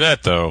ballsy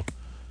bet, though.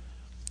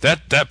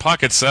 That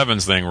pocket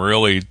sevens thing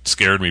really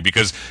scared me,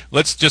 because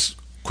let's just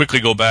quickly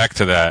go back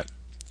to that.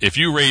 If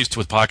you raised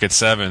with pocket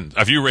seven,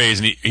 if you raise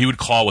and he would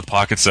call with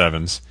pocket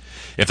sevens.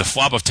 If the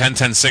flop of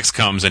 10-10-6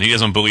 comes and he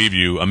doesn't believe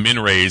you, a min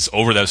raise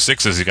over those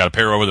sixes, he's got a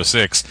pair over the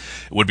 6,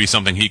 would be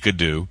something he could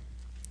do.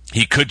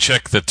 He could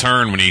check the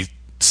turn when he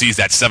sees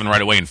that 7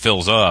 right away and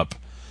fills up.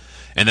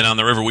 And then on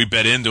the river, we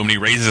bet into him and he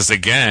raises us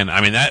again.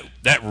 I mean,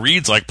 that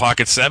reads like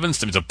pocket sevens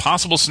to me. It's a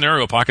possible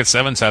scenario. Pocket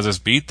sevens has us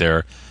beat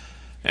there.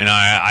 And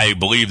I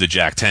believe the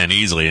Jack 10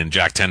 easily, and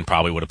Jack 10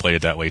 probably would have played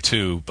it that way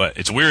too. But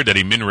it's weird that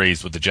he min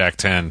raised with the Jack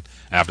 10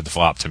 after the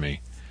flop to me.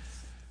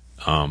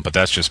 But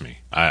that's just me.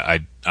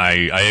 I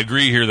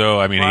agree here, though.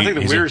 I mean, I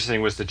think the weirdest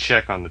thing was the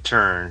check on the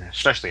turn,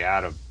 especially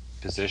out of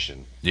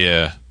position.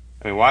 Yeah.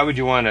 I mean, why would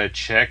you want to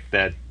check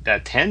that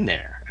 10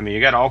 there? I mean, you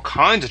got all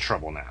kinds of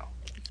trouble now.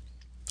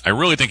 I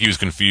really think he was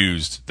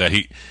confused that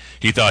he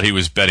thought he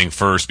was betting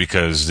first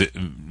because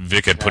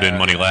Vic had put in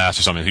money last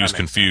or something. He was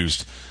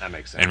confused. That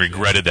makes sense. And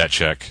regretted that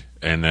check,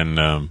 and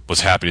then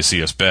was happy to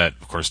see us bet.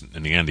 Of course,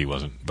 in the end, he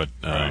wasn't. But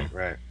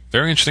right.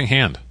 Very interesting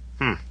hand.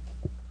 All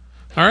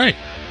right.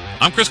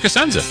 I'm Chris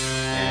Cosenza.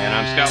 And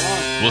I'm Scott Long.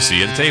 We'll see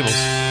you at the tables.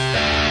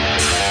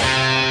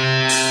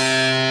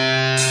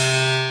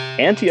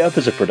 Ante-Up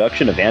is a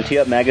production of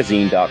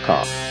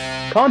AnteUpMagazine.com.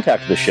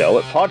 Contact the show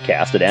at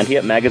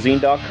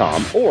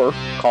podcast@AnteUpMagazine.com or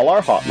call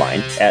our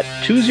hotline at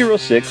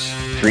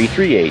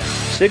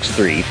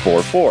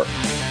 206-338-6344.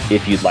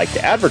 If you'd like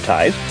to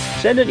advertise,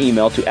 send an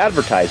email to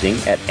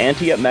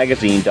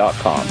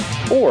advertising@AnteUpMagazine.com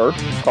or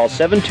call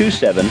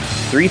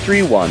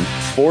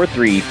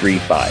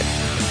 727-331-4335.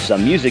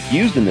 Some music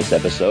used in this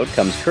episode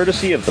comes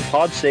courtesy of the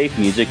PodSafe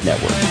Music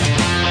Network.